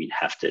something that we'd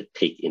have to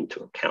take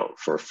into account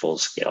for full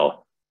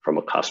scale from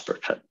a cost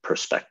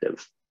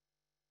perspective.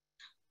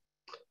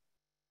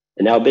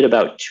 And now a bit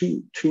about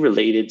two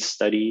related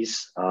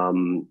studies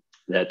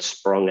that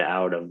sprung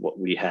out of what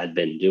we had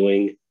been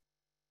doing.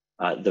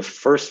 The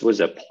first was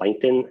a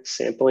plankton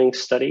sampling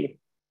study.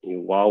 You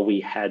know, while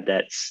we had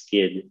that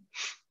skid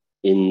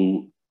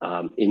in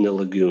the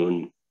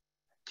lagoon,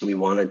 we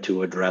wanted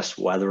to address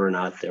whether or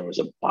not there was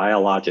a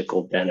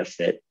biological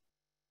benefit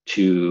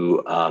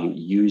to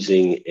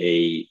using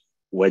a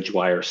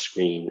Wedgewire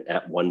screen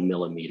at 1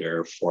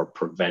 millimeter for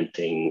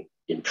preventing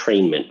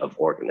entrainment of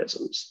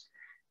organisms.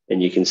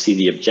 And you can see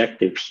the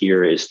objective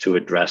here is to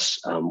address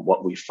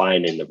what we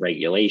find in the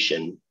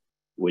regulation,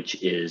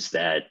 which is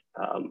that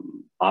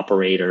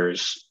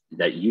operators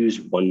that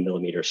use 1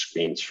 millimeter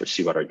screens for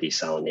seawater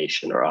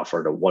desalination are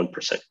offered a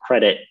 1%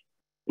 credit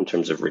in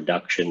terms of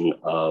reduction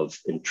of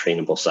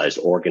entrainable sized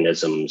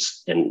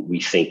organisms. And we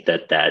think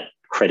that that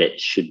credit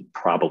should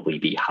probably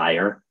be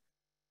higher.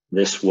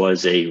 This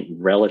was a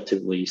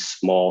relatively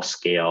small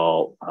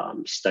scale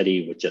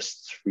study with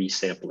just 3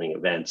 sampling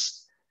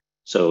events.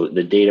 So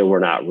the data were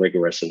not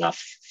rigorous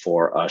enough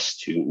for us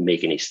to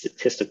make any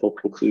statistical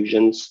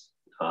conclusions.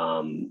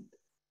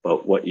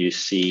 But what you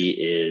see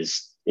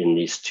is in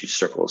these 2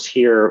 circles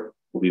here,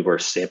 we were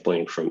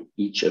sampling from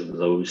each of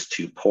those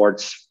 2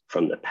 ports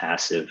from the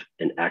passive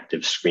and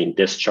active screen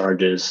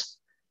discharges.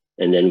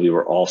 And then we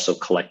were also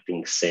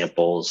collecting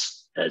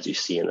samples, as you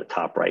see in the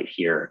top right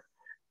here,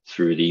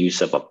 through the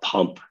use of a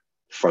pump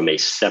from a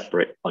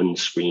separate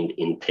unscreened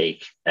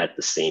intake at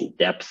the same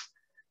depth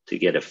to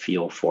get a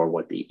feel for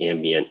what the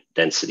ambient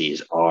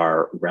densities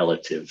are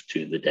relative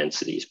to the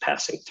densities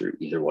passing through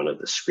either one of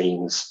the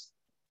screens.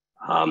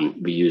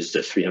 We used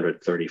a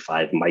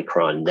 335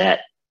 micron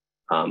net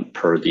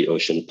per the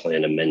Ocean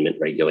Plan Amendment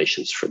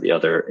regulations for the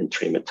other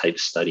entrainment type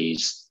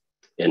studies.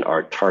 And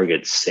our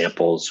target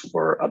samples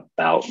were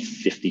about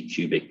 50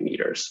 cubic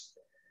meters.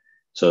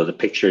 So the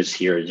pictures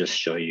here just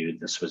show you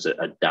this was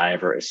a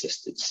diver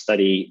assisted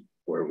study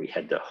where we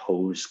had to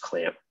hose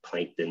clamp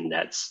plankton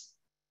nets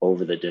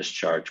over the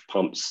discharge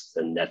pumps.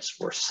 The nets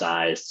were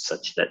sized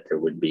such that there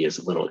would be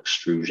as little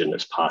extrusion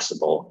as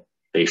possible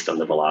based on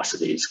the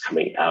velocities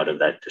coming out of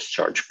that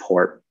discharge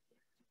port.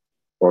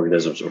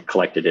 Organisms were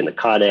collected in the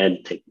cod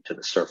end, taken to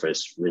the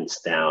surface,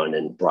 rinsed down,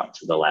 and brought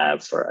to the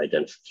lab for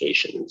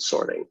identification and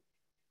sorting.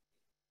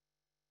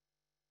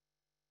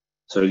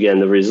 So again,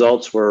 the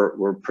results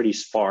were pretty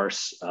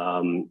sparse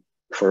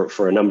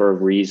for a number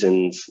of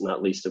reasons,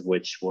 not least of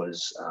which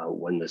was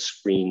when the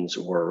screens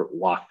were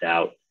locked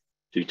out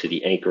due to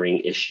the anchoring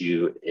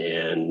issue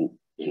and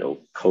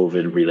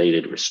COVID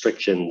related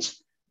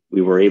restrictions.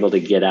 We were able to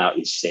get out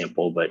and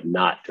sample, but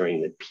not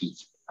during the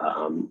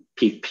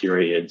peak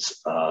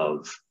periods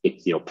of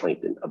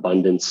ichthyoplankton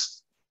abundance.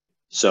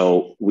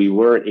 So we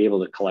weren't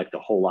able to collect a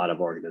whole lot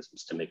of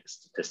organisms to make a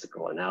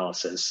statistical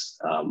analysis.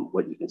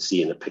 What you can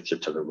see in the picture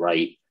to the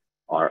right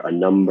are a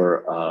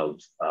number of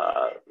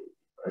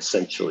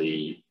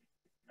essentially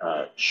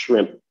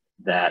shrimp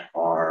that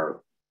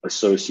are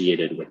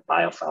associated with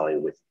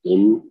biofouling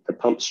within the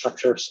pump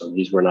structure. So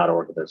these were not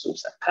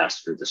organisms that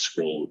passed through the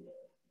screen,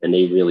 and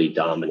they really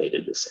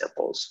dominated the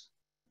samples.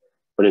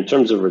 But in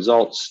terms of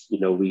results,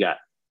 we got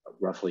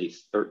roughly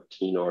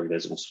 13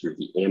 organisms through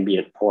the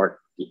ambient port,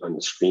 the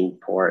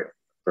unscreened port,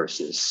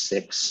 versus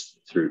 6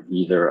 through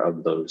either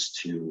of those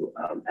two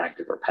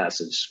active or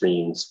passive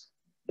screens.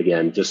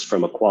 Again, just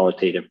from a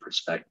qualitative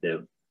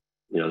perspective,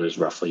 there's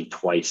roughly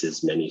twice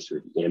as many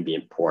through the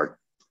ambient port.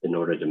 In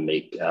order to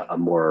make a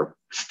more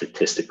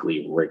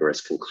statistically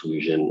rigorous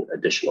conclusion,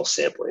 additional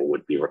sampling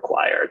would be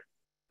required.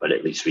 But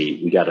at least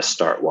we got to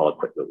start while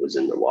equipment was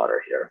in the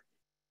water here.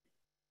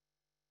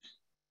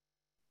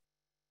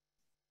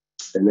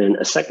 And then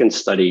a second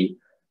study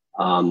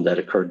that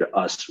occurred to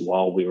us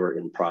while we were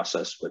in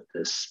process with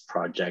this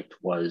project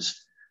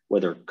was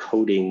whether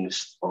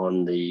coatings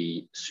on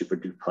the super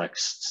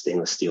duplex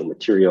stainless steel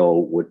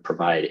material would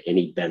provide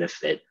any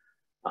benefit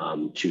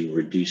to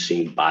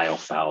reducing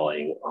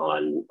biofouling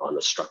on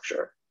the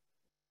structure.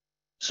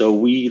 So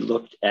we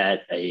looked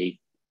at a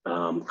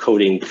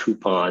coating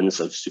coupons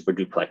of super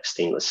duplex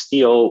stainless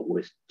steel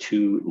with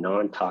 2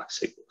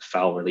 non-toxic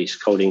foul release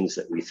coatings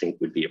that we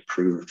think would be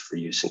approved for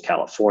use in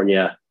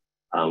California.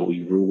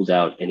 We ruled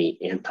out any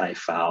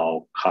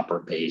anti-foul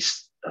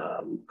copper-based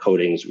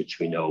coatings, which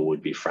we know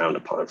would be frowned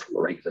upon from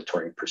a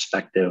regulatory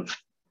perspective.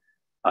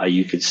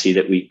 You could see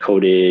that we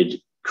coated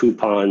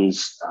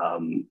coupons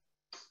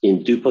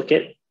in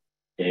duplicate,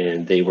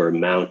 and they were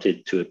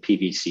mounted to a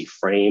PVC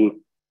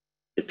frame.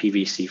 The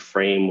PVC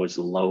frame was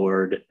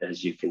lowered,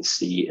 as you can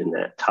see in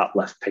that top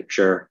left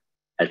picture,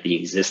 at the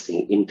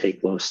existing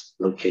intake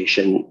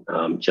location,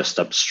 just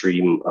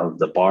upstream of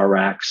the bar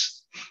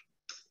racks.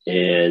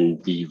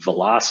 And the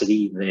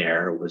velocity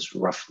there was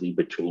roughly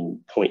between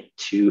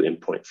 0.2 and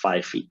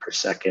 0.5 feet per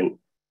second.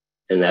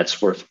 And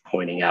that's worth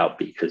pointing out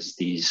because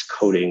these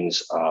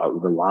coatings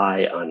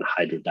rely on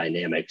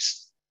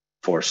hydrodynamics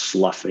for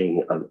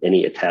sloughing of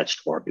any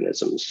attached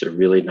organisms. They're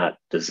really not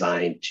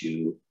designed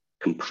to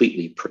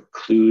completely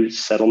preclude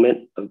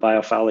settlement of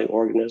biofouling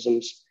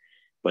organisms,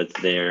 but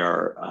they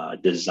are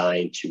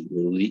designed to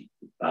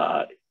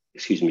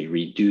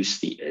reduce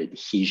the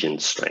adhesion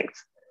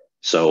strength.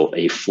 So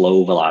a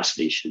flow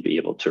velocity should be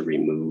able to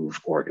remove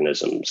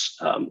organisms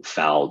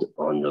fouled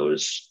on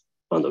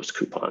those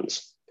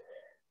coupons.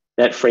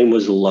 That frame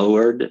was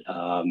lowered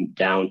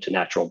down to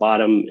natural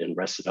bottom and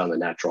rested on the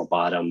natural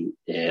bottom.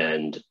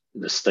 And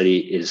the study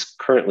is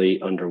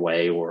currently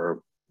underway. We're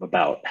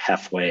about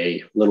halfway,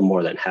 a little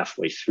more than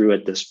halfway through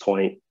at this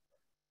point.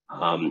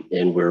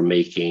 And we're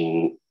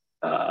making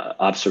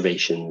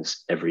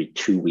observations every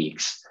 2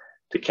 weeks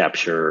to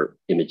capture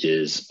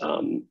images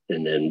and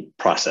then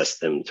process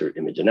them through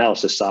image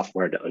analysis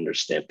software to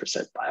understand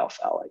percent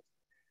biofouling.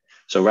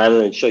 So rather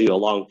than show you a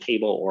long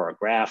table or a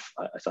graph,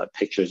 I thought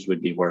pictures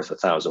would be worth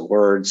 1,000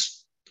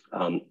 words.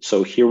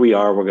 So here we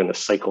are, we're gonna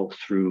cycle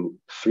through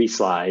 3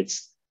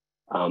 slides.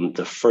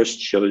 The first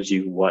shows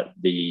you what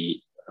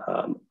the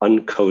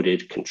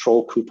uncoated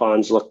control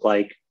coupons look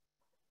like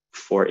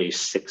for a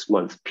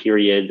 6-month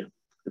period.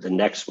 The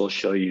next will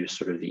show you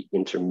sort of the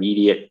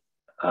intermediate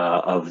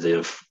of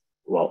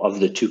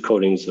the 2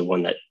 coatings, the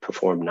one that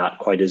performed not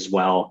quite as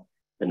well.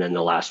 And then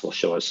the last will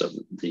show us of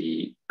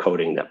the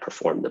coating that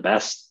performed the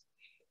best.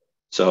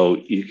 So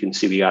you can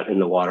see we got in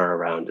the water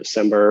around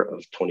December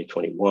of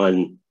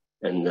 2021,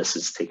 and this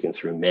is taken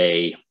through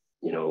May.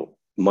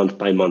 Month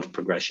by month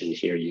progression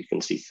here, you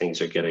can see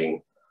things are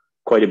getting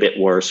quite a bit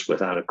worse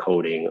without a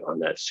coating on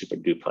that super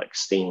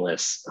duplex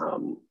stainless.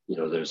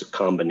 There's a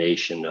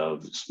combination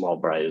of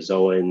small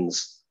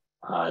bryozoans.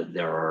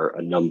 There are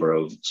a number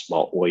of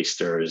small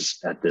oysters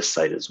at this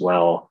site as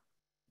well,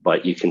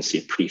 but you can see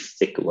a pretty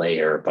thick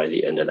layer by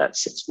the end of that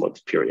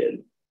 6-month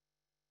period.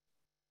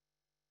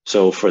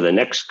 So for the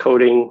next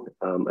coating,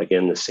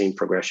 again, the same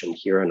progression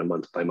here on a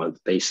month by month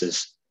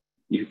basis.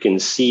 You can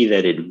see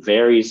that it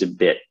varies a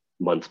bit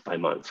month by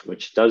month,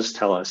 which does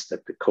tell us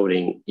that the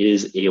coating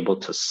is able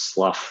to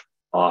slough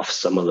off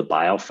some of the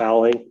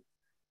biofouling.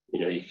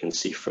 You can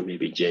see from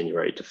maybe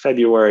January to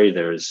February,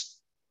 there's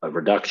a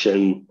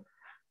reduction.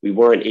 We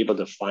weren't able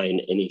to find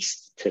any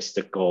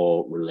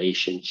statistical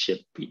relationship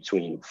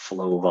between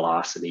flow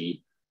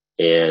velocity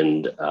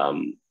and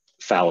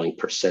fouling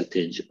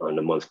percentage on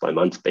a month by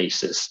month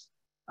basis,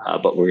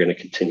 but we're going to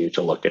continue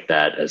to look at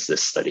that as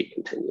this study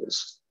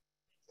continues.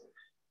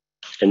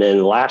 And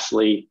then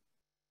lastly,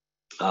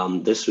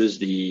 this was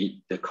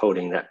the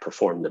coating that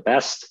performed the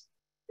best.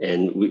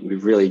 And we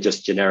really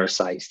just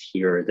genericized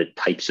here the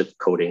types of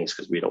coatings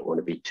because we don't want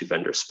to be too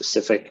vendor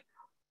specific.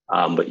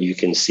 But you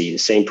can see the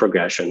same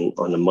progression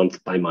on a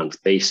month by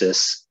month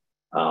basis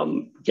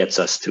gets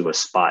us to a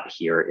spot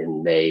here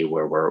in May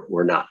where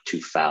we're not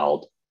too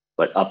fouled.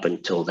 But up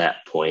until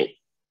that point,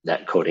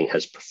 that coating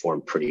has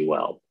performed pretty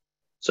well.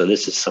 So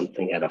this is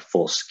something at a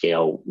full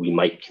scale, we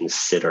might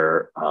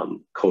consider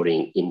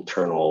coating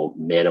internal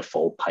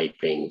manifold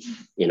piping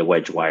in a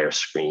Wedgewire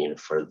screen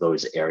for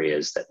those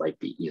areas that might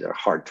be either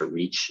hard to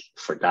reach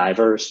for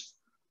divers,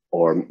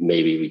 or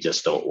maybe we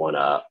just don't want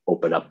to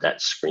open up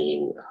that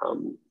screen.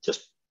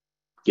 Just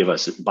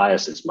buy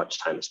us as much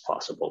time as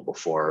possible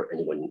before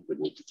anyone would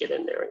need to get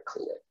in there and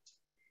clean it.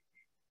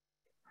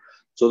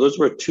 So those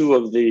were 2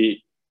 of the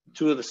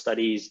two of the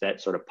studies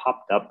that sort of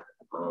popped up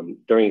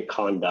during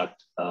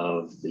conduct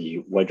of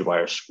the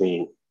Wedgewire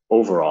screen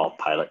overall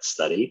pilot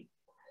study.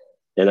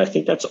 And I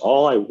think that's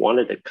all I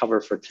wanted to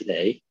cover for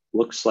today.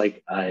 Looks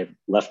like I've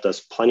left us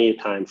plenty of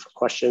time for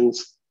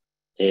questions,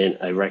 and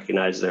I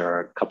recognize there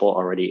are a couple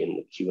already in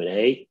the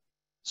Q&A.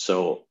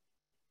 So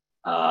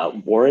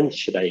Warren,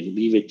 should I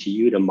leave it to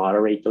you to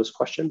moderate those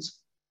questions?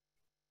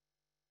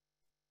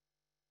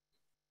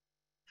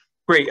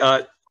 Great,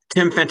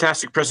 Tim,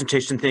 fantastic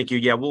presentation. Thank you.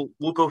 Yeah,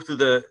 we'll go through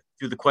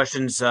the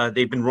questions.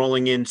 They've been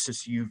rolling in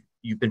since you've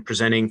been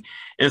presenting,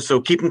 and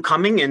so keep them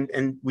coming.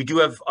 And we do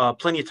have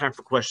plenty of time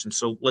for questions.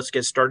 So let's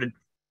get started.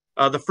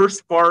 The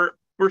first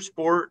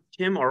four,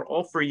 Tim, are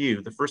all for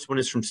you. The first one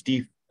is from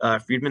Steve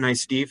Friedman. Hi,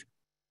 Steve.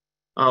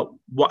 And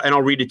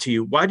I'll read it to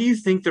you. Why do you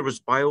think there was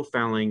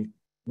biofouling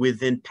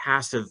within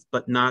passive,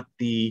 but not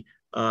the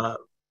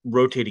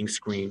rotating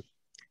screen?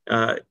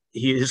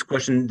 His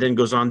question then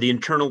goes on, the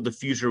internal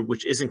diffuser,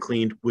 which isn't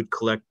cleaned, would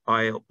collect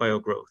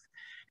biogrowth.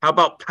 How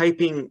about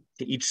piping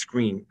to each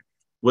screen?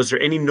 Was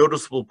there any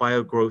noticeable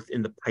biogrowth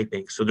in the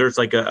piping? So there's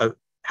like a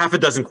half a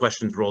dozen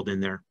questions rolled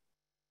in there.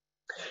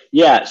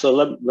 Yeah, so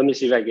let me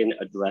see if I can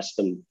address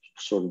them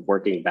sort of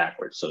working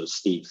backwards. So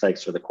Steve,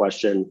 thanks for the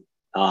question.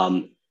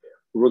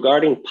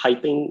 Regarding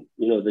piping,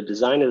 the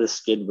design of the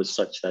skid was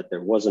such that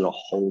there wasn't a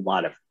whole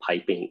lot of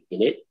piping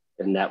in it,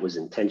 and that was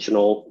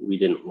intentional. We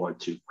didn't want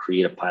to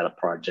create a pilot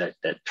project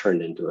that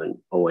turned into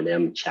an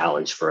O&M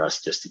challenge for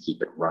us just to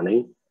keep it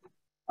running.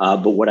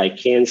 But what I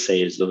can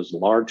say is those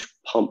large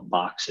pump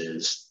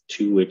boxes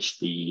to which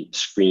the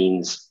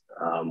screens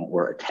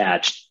were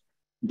attached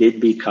did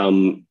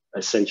become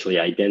essentially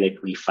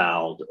identically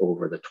fouled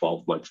over the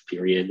 12-month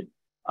period.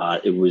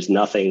 It was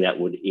nothing that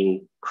would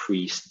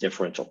increase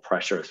differential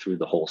pressure through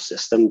the whole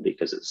system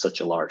because it's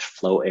such a large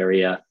flow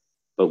area.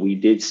 But we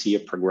did see a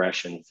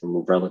progression from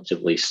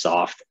relatively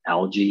soft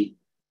algae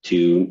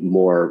to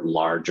more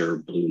larger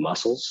blue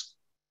mussels.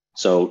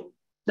 So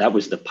that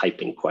was the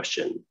piping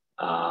question.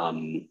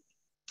 And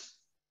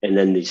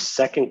then the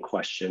second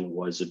question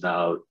was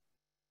about,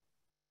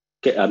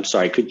 I'm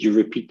sorry, could you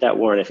repeat that,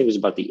 Warren? I think it was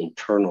about the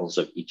internals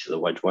of each of the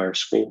Wedgewire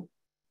screen.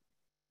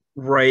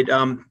 Right.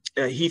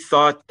 He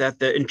thought that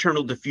the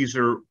internal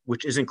diffuser,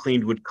 which isn't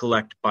cleaned, would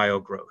collect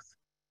biogrowth.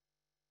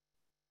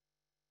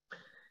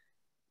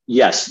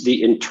 Yes,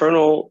 the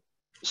internal,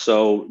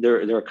 so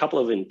there are a couple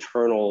of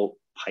internal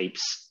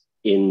pipes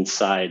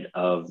inside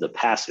of the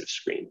passive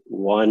screen.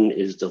 One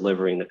is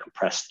delivering the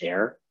compressed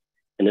air.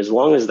 And as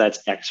long as that's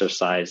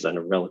exercised on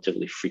a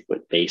relatively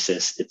frequent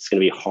basis, it's going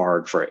to be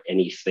hard for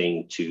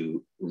anything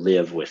to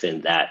live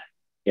within that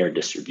air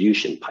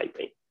distribution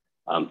piping.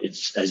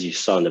 It's, as you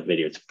saw in the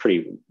video, it's a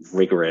pretty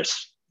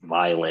rigorous,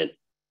 violent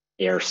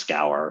air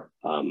scour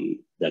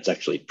that's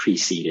actually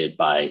preceded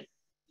by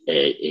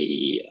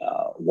a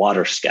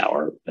water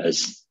scour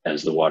as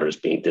the water is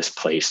being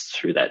displaced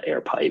through that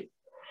air pipe.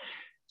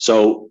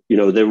 So,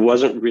 there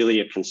wasn't really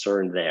a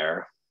concern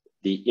there.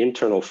 The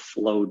internal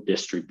flow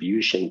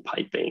distribution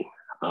piping,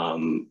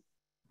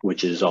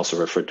 which is also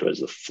referred to as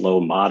the flow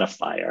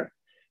modifier,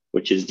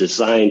 which is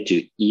designed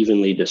to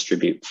evenly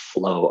distribute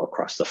flow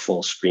across the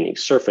full screening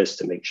surface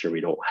to make sure we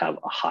don't have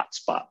a hot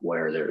spot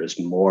where there is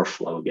more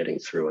flow getting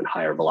through and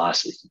higher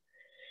velocity.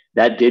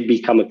 That did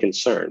become a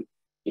concern.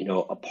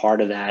 A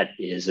part of that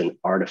is an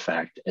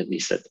artifact, at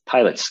least at the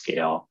pilot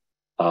scale,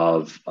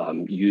 of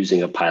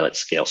using a pilot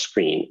scale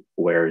screen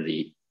where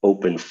the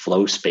open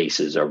flow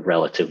spaces are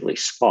relatively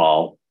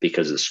small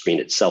because the screen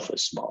itself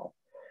is small.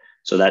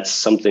 So that's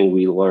something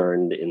we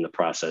learned in the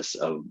process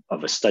of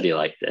a study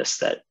like this,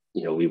 that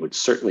we would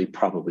certainly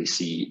probably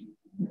see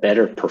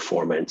better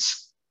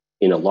performance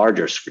in a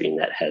larger screen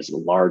that has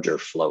larger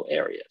flow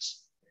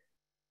areas.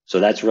 So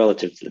that's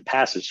relative to the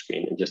passive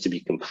screen. And just to be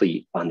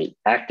complete, on the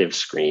active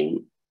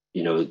screen,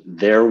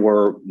 there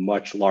were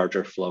much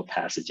larger flow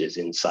passages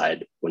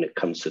inside when it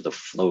comes to the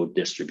flow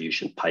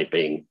distribution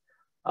piping.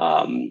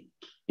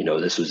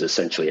 This was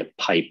essentially a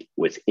pipe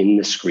within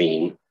the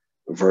screen,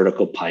 a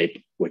vertical pipe,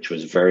 which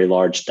was very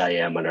large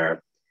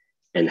diameter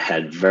and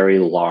had very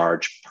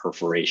large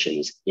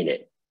perforations in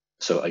it.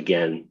 So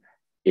again,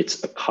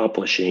 it's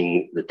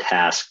accomplishing the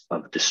task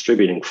of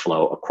distributing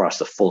flow across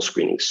the full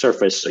screening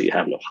surface, so you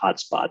have no hot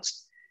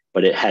spots,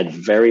 but it had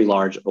very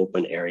large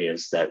open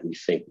areas that we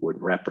think would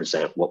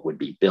represent what would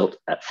be built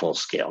at full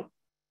scale.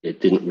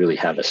 It didn't really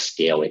have a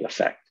scaling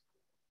effect.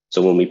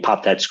 So when we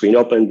popped that screen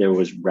open, there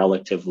was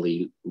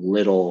relatively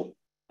little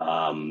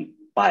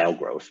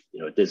biogrowth.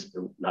 This,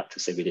 not to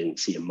say we didn't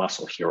see a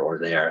mussel here or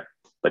there,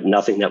 but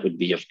nothing that would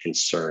be of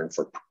concern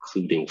for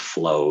precluding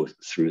flow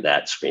through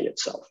that screen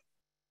itself.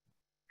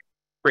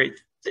 Great.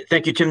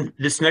 Thank you, Tim.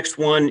 This next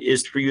one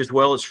is for you as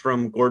well. It's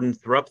from Gordon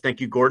Thrupp.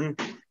 Thank you, Gordon.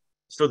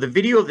 So the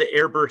video of the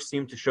airburst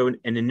seemed to show an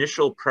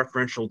initial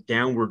preferential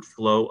downward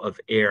flow of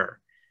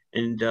air.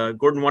 And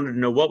Gordon wanted to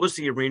know, what was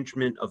the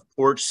arrangement of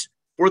ports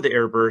for the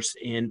airburst,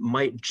 and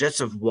might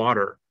jets of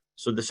water,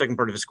 so the second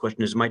part of his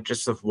question is, might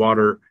jets of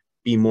water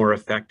be more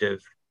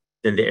effective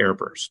than the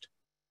airburst?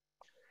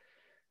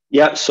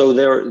 Yeah, so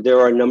there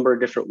are a number of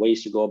different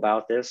ways to go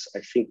about this.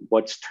 I think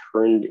what's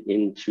turned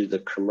into the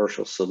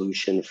commercial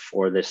solution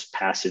for this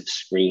passive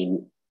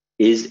screen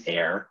is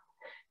air,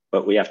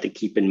 but we have to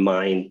keep in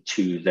mind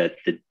too that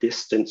the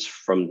distance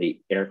from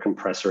the air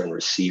compressor and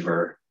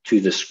receiver to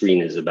the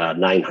screen is about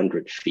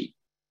 900 feet.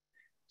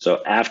 So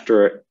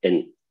after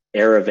an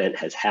air event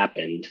has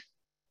happened,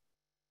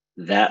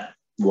 that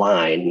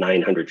line,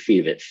 900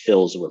 feet of it,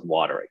 fills with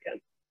water again,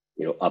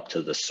 up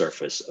to the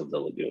surface of the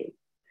lagoon.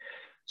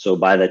 So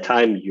by the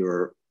time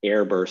you're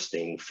air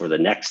bursting for the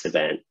next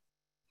event,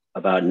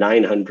 about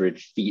 900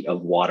 feet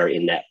of water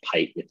in that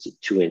pipe, it's a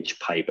 2-inch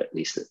pipe, at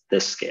least at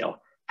this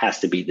scale, has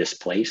to be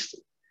displaced.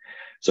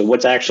 So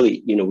what's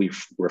actually, we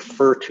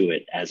refer to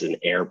it as an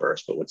air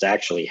burst, but what's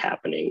actually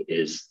happening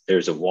is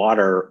there's a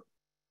water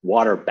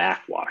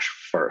backwash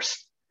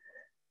first,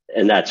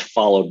 and that's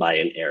followed by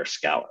an air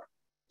scour.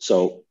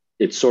 So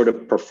it sort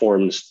of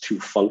performs two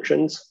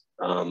functions.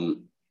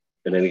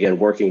 And then again,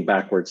 working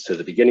backwards to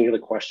the beginning of the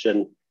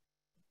question,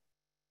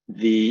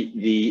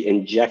 the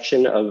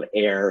injection of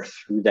air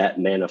through that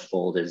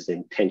manifold is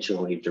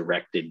intentionally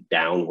directed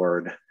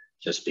downward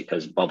just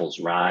because bubbles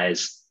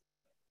rise,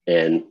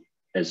 and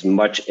as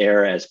much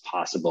air as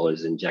possible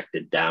is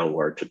injected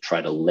downward to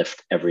try to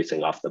lift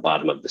everything off the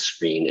bottom of the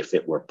screen if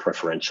it were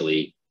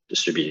preferentially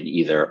distributed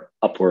either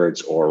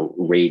upwards or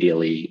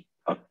radially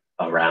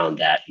around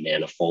that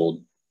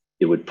manifold.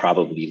 It would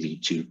probably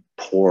lead to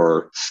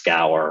poor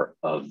scour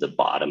of the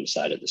bottom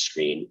side of the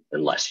screen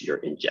unless you're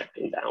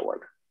injecting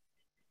downward.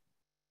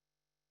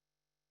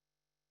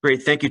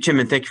 Great, thank you, Tim,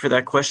 and thank you for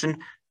that question.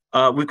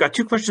 We've got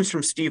two questions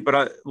from Steve,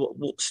 but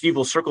Steve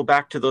will circle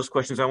back to those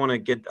questions. I want to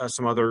get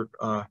some other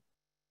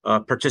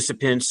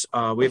participants.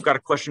 We've got a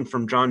question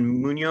from John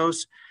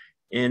Munoz,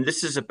 and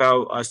this is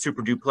about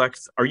Super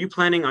Duplex. Are you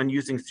planning on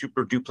using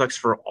Super Duplex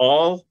for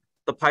all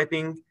the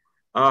piping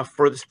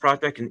for this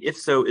project? And if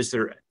so, is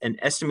there an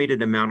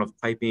estimated amount of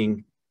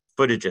piping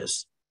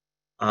footages?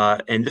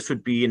 And this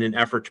would be in an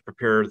effort to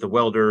prepare the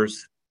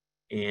welders,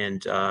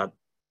 and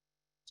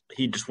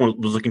he just was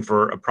looking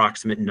for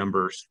approximate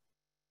numbers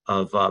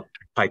of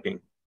piping.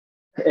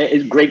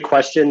 Great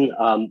question.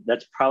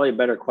 That's probably a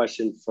better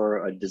question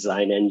for a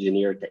design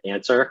engineer to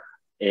answer.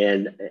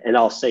 And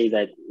I'll say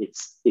that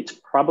it's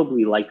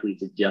probably likely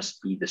to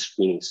just be the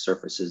screening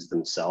surfaces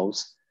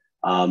themselves.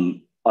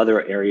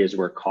 Other areas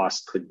where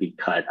costs could be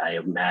cut, I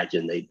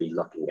imagine they'd be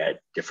looking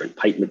at different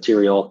pipe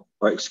material,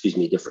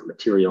 different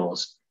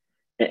materials.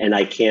 And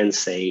I can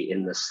say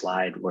in the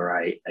slide where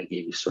I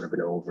gave you sort of an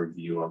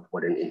overview of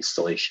what an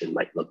installation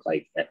might look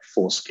like at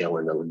full scale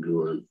in the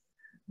lagoon,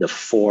 the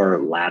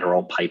 4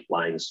 lateral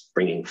pipelines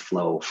bringing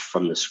flow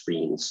from the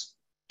screens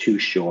to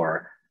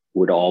shore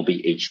would all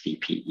be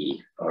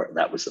HDPE, or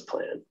that was the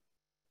plan.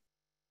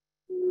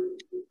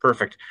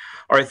 Perfect.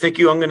 All right, thank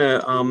you. I'm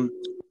gonna,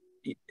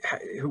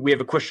 we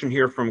have a question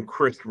here from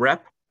Chris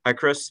Rep. Hi,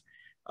 Chris.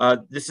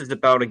 This is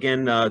about,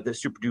 again, the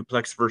Super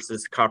Duplex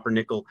versus copper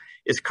nickel.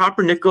 Is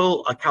copper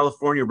nickel a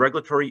California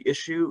regulatory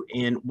issue,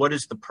 and what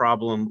is the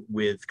problem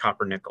with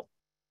copper nickel?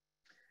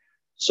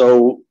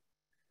 So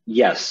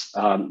yes,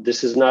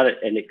 this is not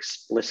an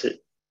explicit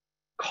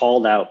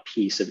called out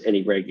piece of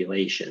any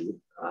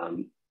regulation,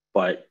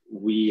 but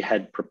we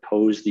had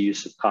proposed the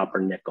use of copper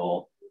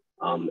nickel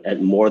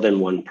at more than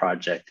one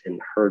project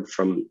and heard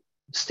from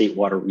State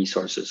Water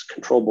Resources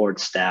Control Board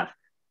staff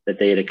that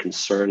they had a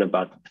concern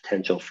about the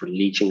potential for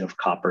leaching of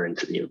copper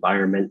into the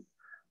environment.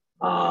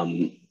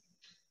 In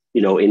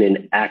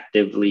an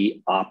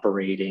actively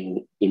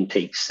operating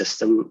intake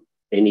system,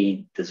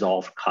 any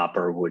dissolved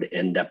copper would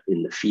end up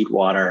in the feed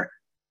water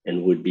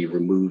and would be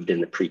removed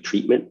in the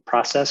pretreatment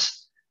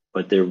process.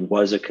 But there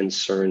was a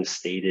concern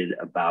stated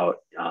about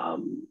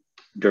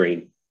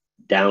during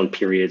down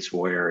periods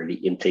where the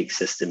intake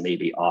system may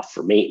be off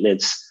for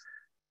maintenance,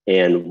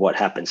 and what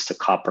happens to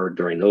copper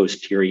during those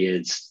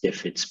periods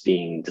if it's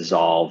being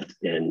dissolved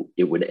and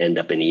it would end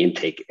up in the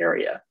intake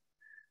area.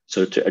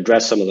 So to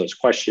address some of those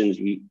questions,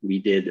 we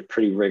did a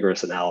pretty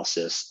rigorous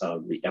analysis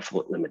of the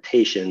effluent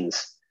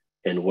limitations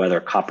and whether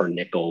copper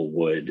nickel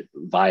would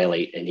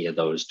violate any of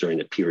those during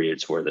the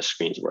periods where the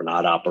screens were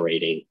not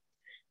operating.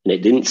 And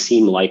it didn't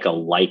seem like a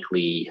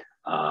likely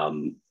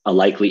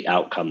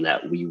outcome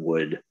that we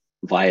would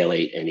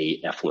violate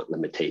any effluent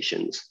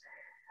limitations.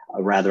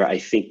 Rather, I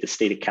think the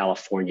state of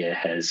California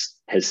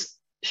has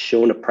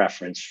shown a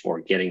preference for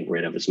getting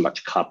rid of as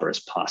much copper as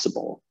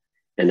possible.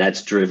 And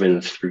that's driven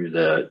through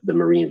the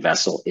marine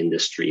vessel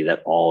industry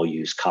that all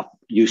used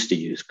to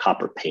use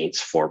copper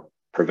paints for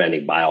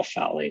preventing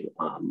biofouling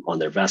on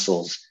their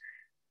vessels.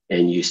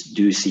 And you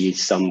do see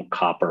some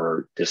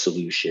copper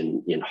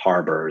dissolution in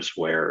harbors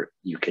where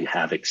you can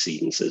have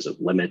exceedances of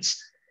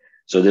limits.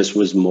 So this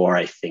was more,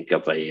 I think,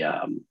 of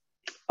a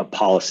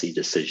policy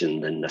decision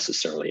than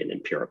necessarily an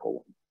empirical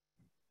one.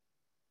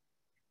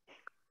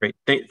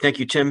 Great, thank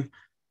you, Tim.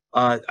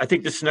 I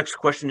think this next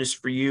question is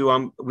for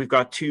you. We've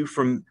got two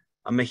from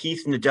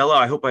Mahith Nadella.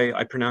 I hope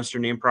I pronounced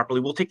your name properly.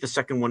 We'll take the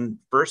second one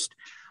first.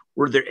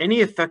 Were there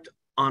any effect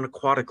on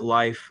aquatic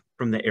life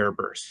from the air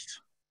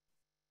bursts?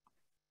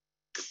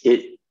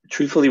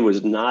 truthfully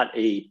was not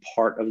a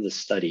part of the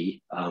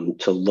study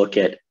to look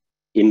at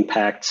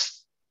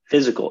impacts,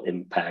 physical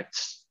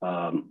impacts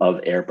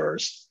of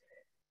airburst.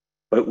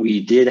 But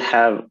we did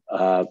have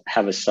a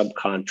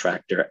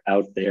subcontractor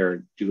out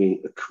there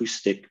doing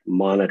acoustic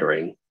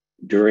monitoring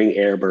during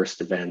airburst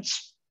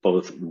events,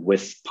 both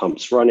with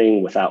pumps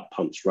running, without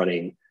pumps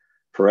running,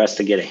 for us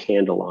to get a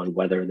handle on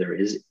whether there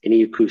is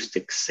any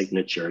acoustic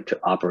signature to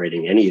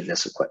operating any of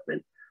this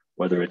equipment,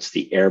 whether it's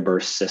the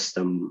airburst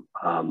system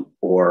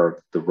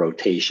or the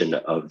rotation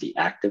of the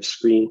active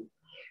screen.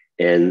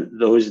 And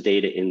those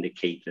data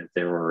indicate that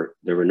there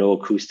were no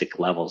acoustic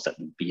levels that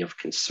would be of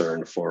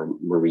concern for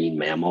marine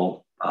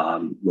mammal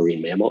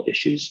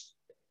issues.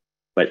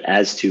 But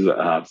as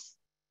to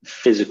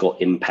physical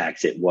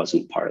impacts, it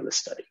wasn't part of the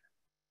study.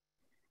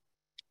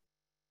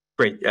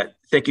 Great.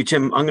 Thank you,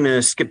 Tim. I'm going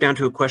to skip down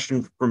to a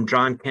question from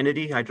John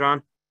Kennedy. Hi,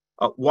 John.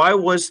 Why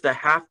was the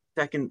half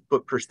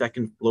foot per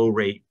second flow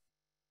rate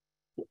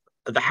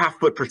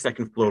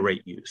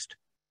used?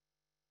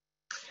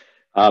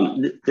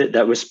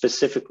 That was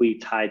specifically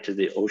tied to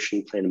the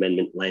Ocean Plan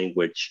Amendment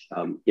language.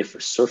 If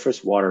a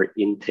surface water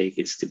intake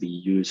is to be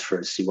used for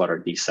a seawater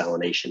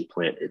desalination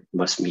plant, it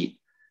must meet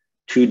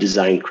two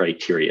design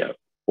criteria.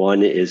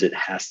 One is it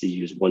has to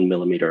use 1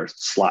 millimeter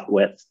slot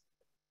width.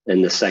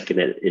 And the second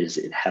is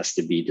it has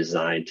to be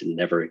designed to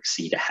never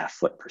exceed a half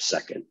foot per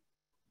second.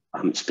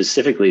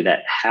 Specifically,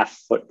 that half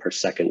foot per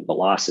second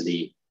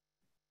velocity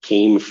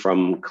came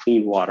from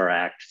Clean Water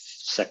Act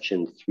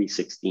Section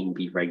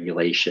 316B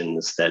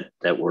regulations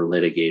that were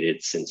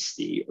litigated since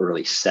the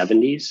early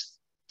 70s.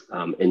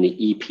 And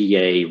the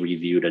EPA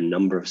reviewed a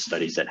number of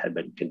studies that had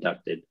been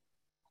conducted,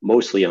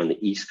 mostly on the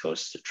East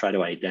Coast, to try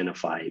to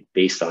identify,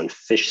 based on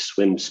fish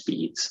swim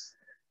speeds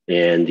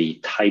and the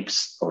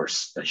types, or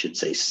I should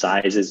say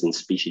sizes and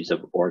species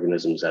of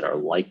organisms that are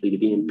likely to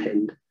be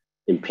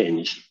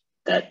impinged,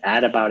 that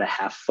at about a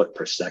half foot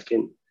per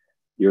second,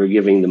 you're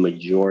giving the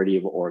majority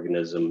of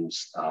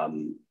organisms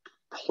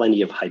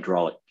plenty of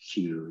hydraulic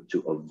cue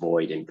to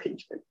avoid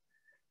impingement.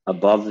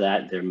 Above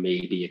that, there may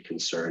be a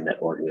concern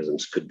that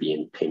organisms could be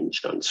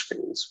impinged on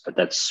screens, but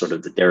that's sort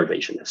of the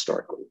derivation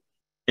historically.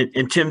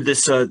 And Tim,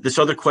 this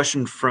other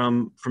question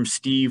from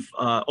Steve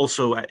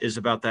also is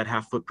about that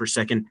half foot per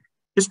second.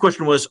 His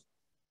question was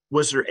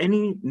there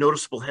any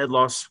noticeable head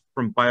loss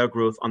from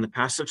biogrowth on the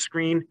passive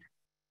screen?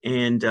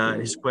 And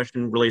his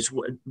question relates,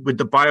 would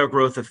the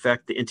biogrowth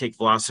affect the intake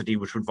velocity,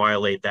 which would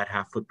violate that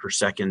half foot per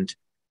second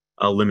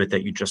limit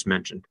that you just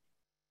mentioned?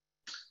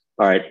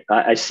 All right,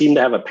 I seem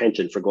to have a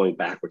penchant for going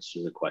backwards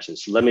through the question,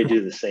 so let me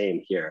do the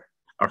same here.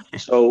 Okay.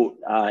 So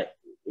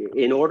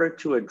in order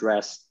to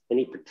address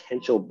any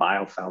potential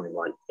biofouling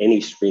on any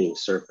screening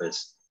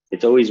surface,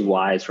 it's always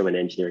wise from an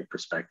engineering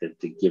perspective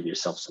to give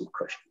yourself some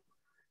cushion.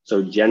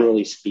 So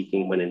generally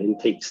speaking, when an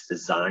intake's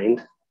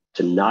designed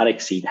to not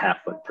exceed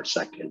half foot per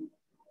second,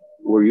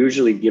 we're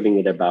usually giving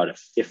it about a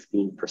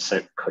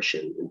 15%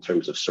 cushion in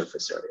terms of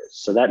surface areas.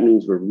 So that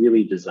means we're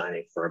really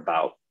designing for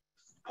about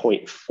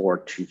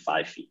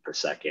 0.425 feet per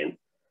second.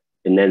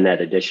 And then that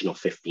additional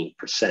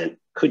 15%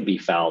 could be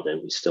fouled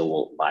and we still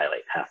won't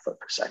violate half foot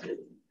per second.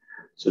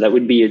 So that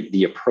would be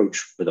the approach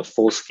for the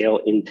full scale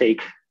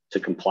intake to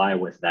comply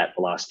with that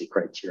velocity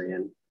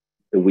criterion.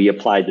 And we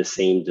applied the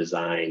same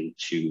design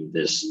to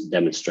this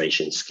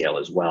demonstration scale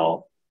as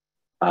well.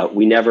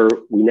 We never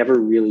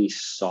really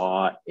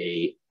saw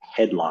a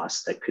head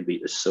loss that could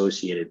be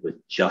associated with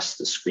just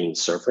the screen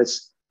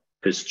surface,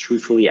 because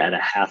truthfully, at a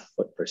half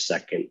foot per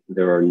second,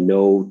 there are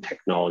no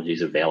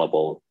technologies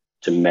available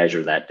to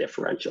measure that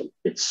differential.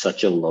 It's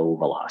such a low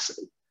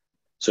velocity.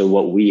 So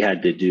what we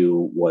had to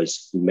do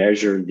was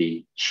measure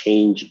the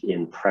change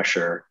in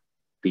pressure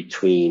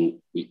between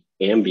the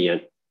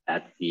ambient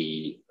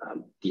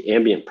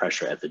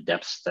pressure at the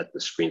depths that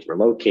the screens were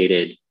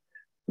located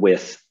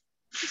with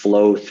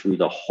flow through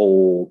the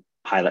whole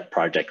pilot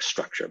project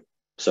structure.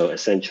 So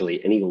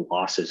essentially any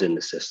losses in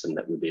the system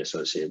that would be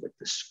associated with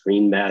the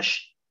screen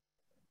mesh,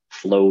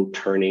 flow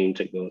turning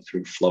to go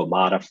through flow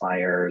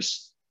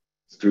modifiers,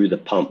 through the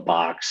pump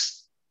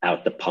box,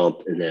 out the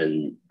pump, and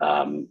then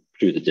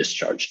through the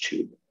discharge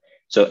tube.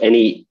 So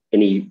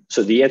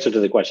so the answer to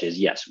the question is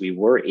yes, we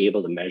were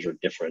able to measure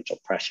differential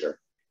pressure,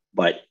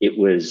 but it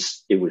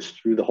was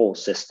through the whole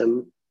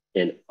system.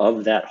 And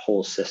of that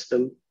whole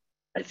system,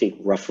 I think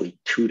roughly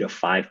 2 to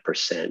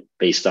 5%,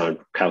 based on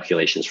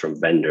calculations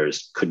from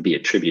vendors, could be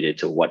attributed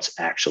to what's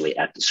actually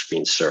at the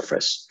screen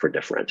surface for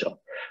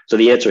differential. So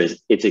the answer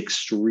is it's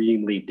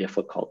extremely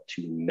difficult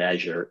to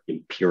measure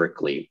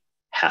empirically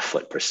half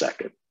foot per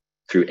second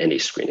through any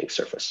screening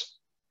surface.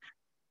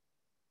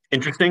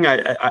 Interesting.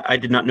 I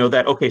did not know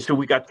that. Okay, so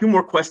we got 2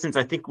 more questions.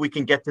 I think we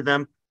can get to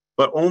them,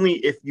 but only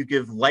if you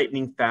give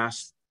lightning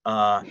fast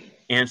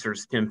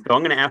answers, Tim. So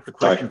I'm going to ask the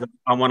questions.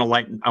 I want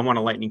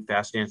a lightning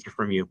fast answer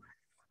from you.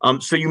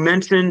 So you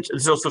mentioned,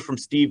 this is also from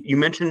Steve, you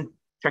mentioned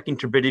checking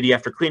turbidity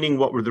after cleaning.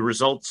 What were the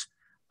results?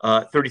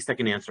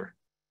 30-second answer.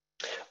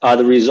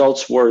 The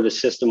results were the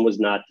system was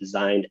not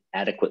designed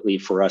adequately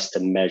for us to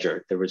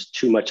measure. There was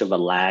too much of a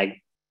lag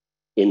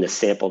in the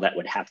sample that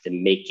would have to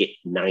make it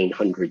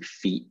 900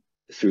 feet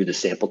through the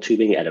sample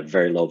tubing at a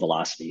very low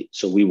velocity.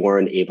 So we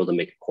weren't able to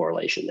make a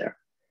correlation there.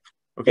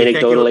 Okay,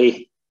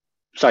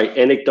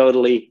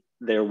 Anecdotally,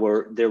 there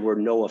were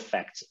no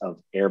effects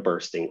of air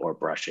bursting or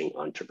brushing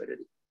on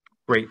turbidity.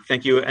 Great,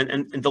 thank you.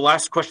 And the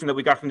last question that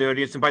we got from the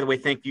audience, and by the way,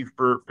 thank you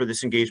for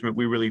this engagement.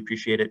 We really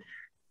appreciate it.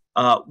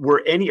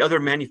 Were any other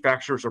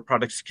manufacturers or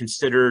products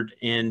considered?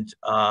 And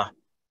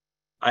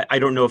I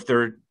don't know if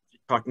they're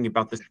talking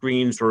about the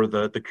screens or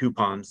the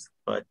coupons,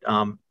 but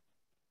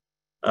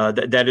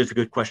that is a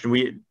good question.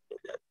 I'm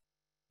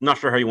not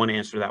sure how you want to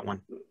answer that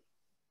one.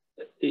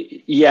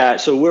 Yeah,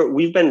 so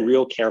we've been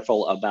real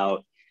careful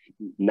about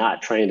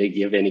not trying to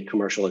give any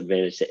commercial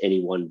advantage to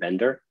any one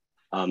vendor.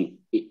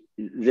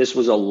 This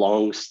was a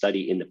long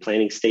study in the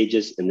planning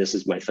stages, and this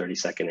is my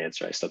 30-second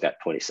answer. I still got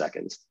 20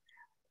 seconds.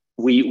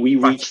 We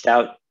reached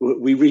out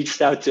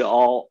to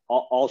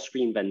all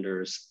screen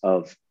vendors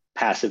of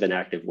passive and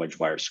active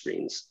Wedgewire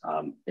screens,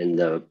 and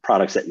the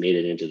products that made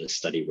it into the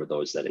study were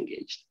those that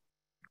engaged.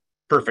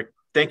 Perfect,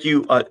 thank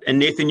you. And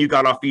Nathan, you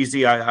got off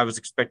easy. I was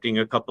expecting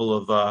a couple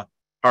of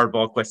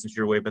hardball questions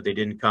your way, but they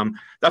didn't come.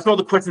 That's all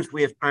the questions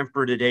we have time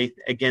for today.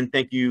 Again,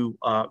 thank you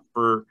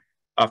for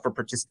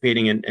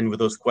participating and with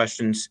those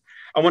questions.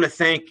 I want to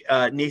thank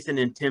Nathan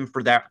and Tim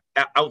for that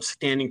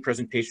outstanding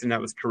presentation.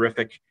 That was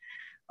terrific.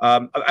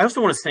 I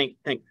also want to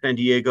thank San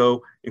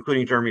Diego,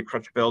 including Jeremy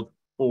Crutchfield,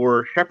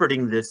 for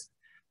shepherding this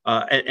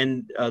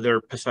and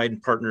their Poseidon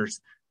partners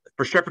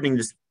for shepherding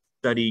this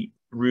study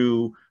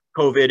through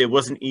COVID. It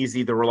wasn't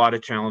easy. There were a lot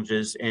of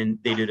challenges, and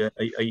they did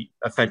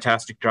a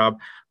fantastic job.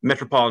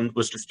 Metropolitan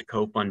was just a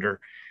co-funder.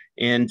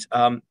 And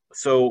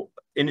so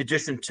in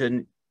addition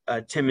to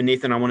Tim and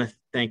Nathan, I want to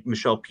thank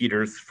Michelle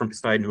Peters from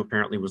Poseidon, who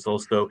apparently was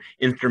also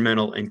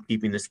instrumental in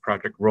keeping this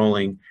project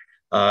rolling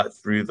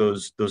through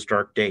those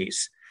dark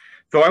days.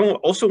 So I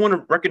also want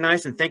to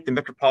recognize and thank the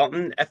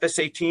Metropolitan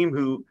FSA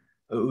team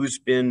who's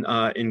been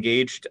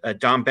engaged.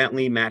 Dom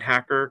Bentley, Matt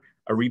Hacker,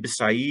 Ariba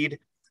Saeed,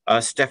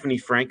 Stephanie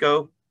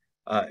Franco,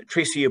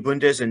 Tracy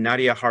Abundes, and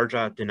Nadia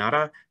Harja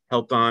Dinata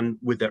helped on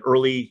with the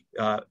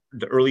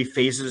early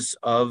phases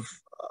of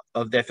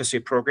the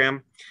FSA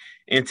program.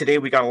 And today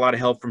we got a lot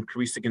of help from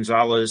Teresa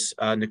Gonzalez,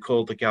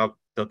 Nicole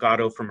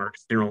Delgado from our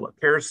External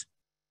Affairs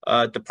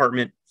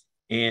Department,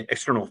 and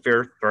External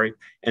Affairs, sorry.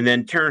 And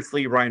then Terrence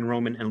Lee, Ryan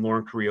Roman, and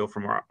Lauren Carrillo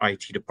from our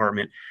IT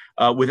department.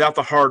 Without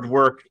the hard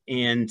work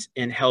and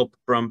help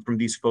from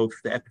these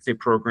folks, the FSA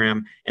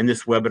program and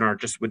this webinar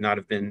just would not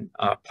have been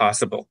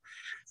possible.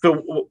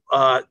 So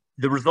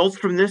the results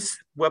from this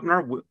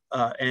webinar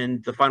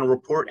and the final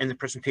report and the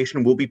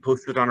presentation will be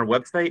posted on our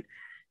website.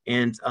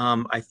 And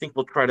I think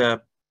we'll try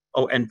to,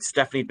 oh, and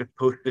Stephanie just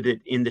posted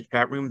it in the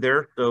chat room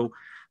there. So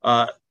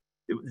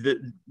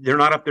they're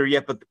not up there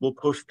yet, but we'll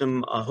post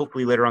them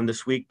hopefully later on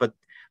this week. But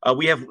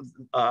we have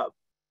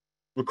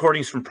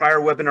recordings from prior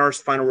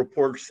webinars, final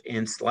reports,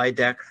 and slide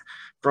decks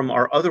from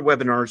our other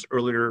webinars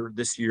earlier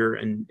this year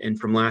and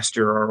from last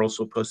year are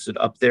also posted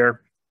up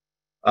there.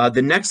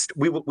 The next,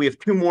 we have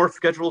 2 more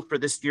scheduled for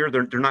this year.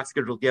 They're not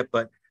scheduled yet,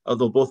 but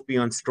they'll both be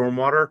on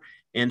stormwater.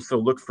 And so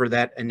look for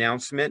that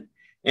announcement.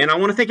 And I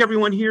want to thank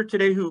everyone here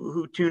today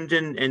who tuned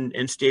in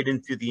and stayed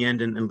in through the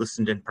end and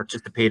listened and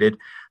participated.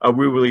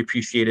 We really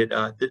appreciate it.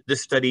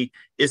 This study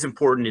is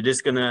important. It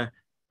is going to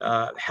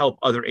help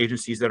other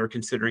agencies that are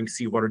considering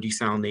seawater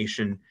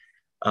desalination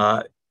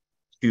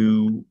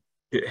to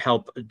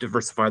help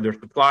diversify their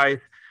supplies.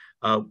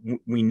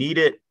 We need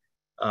it.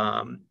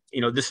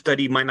 This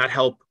study might not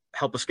help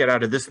us get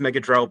out of this mega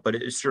drought, but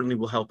it certainly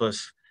will help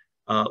us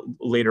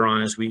later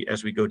on as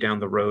we go down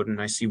the road.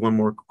 And I see one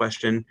more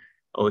question.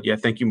 Oh, yeah.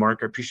 Thank you, Mark.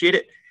 I appreciate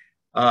it.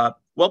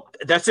 Well,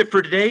 that's it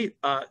for today.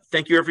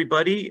 Thank you,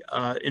 everybody.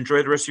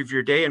 Enjoy the rest of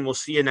your day, and we'll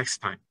see you next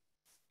time.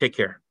 Take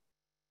care.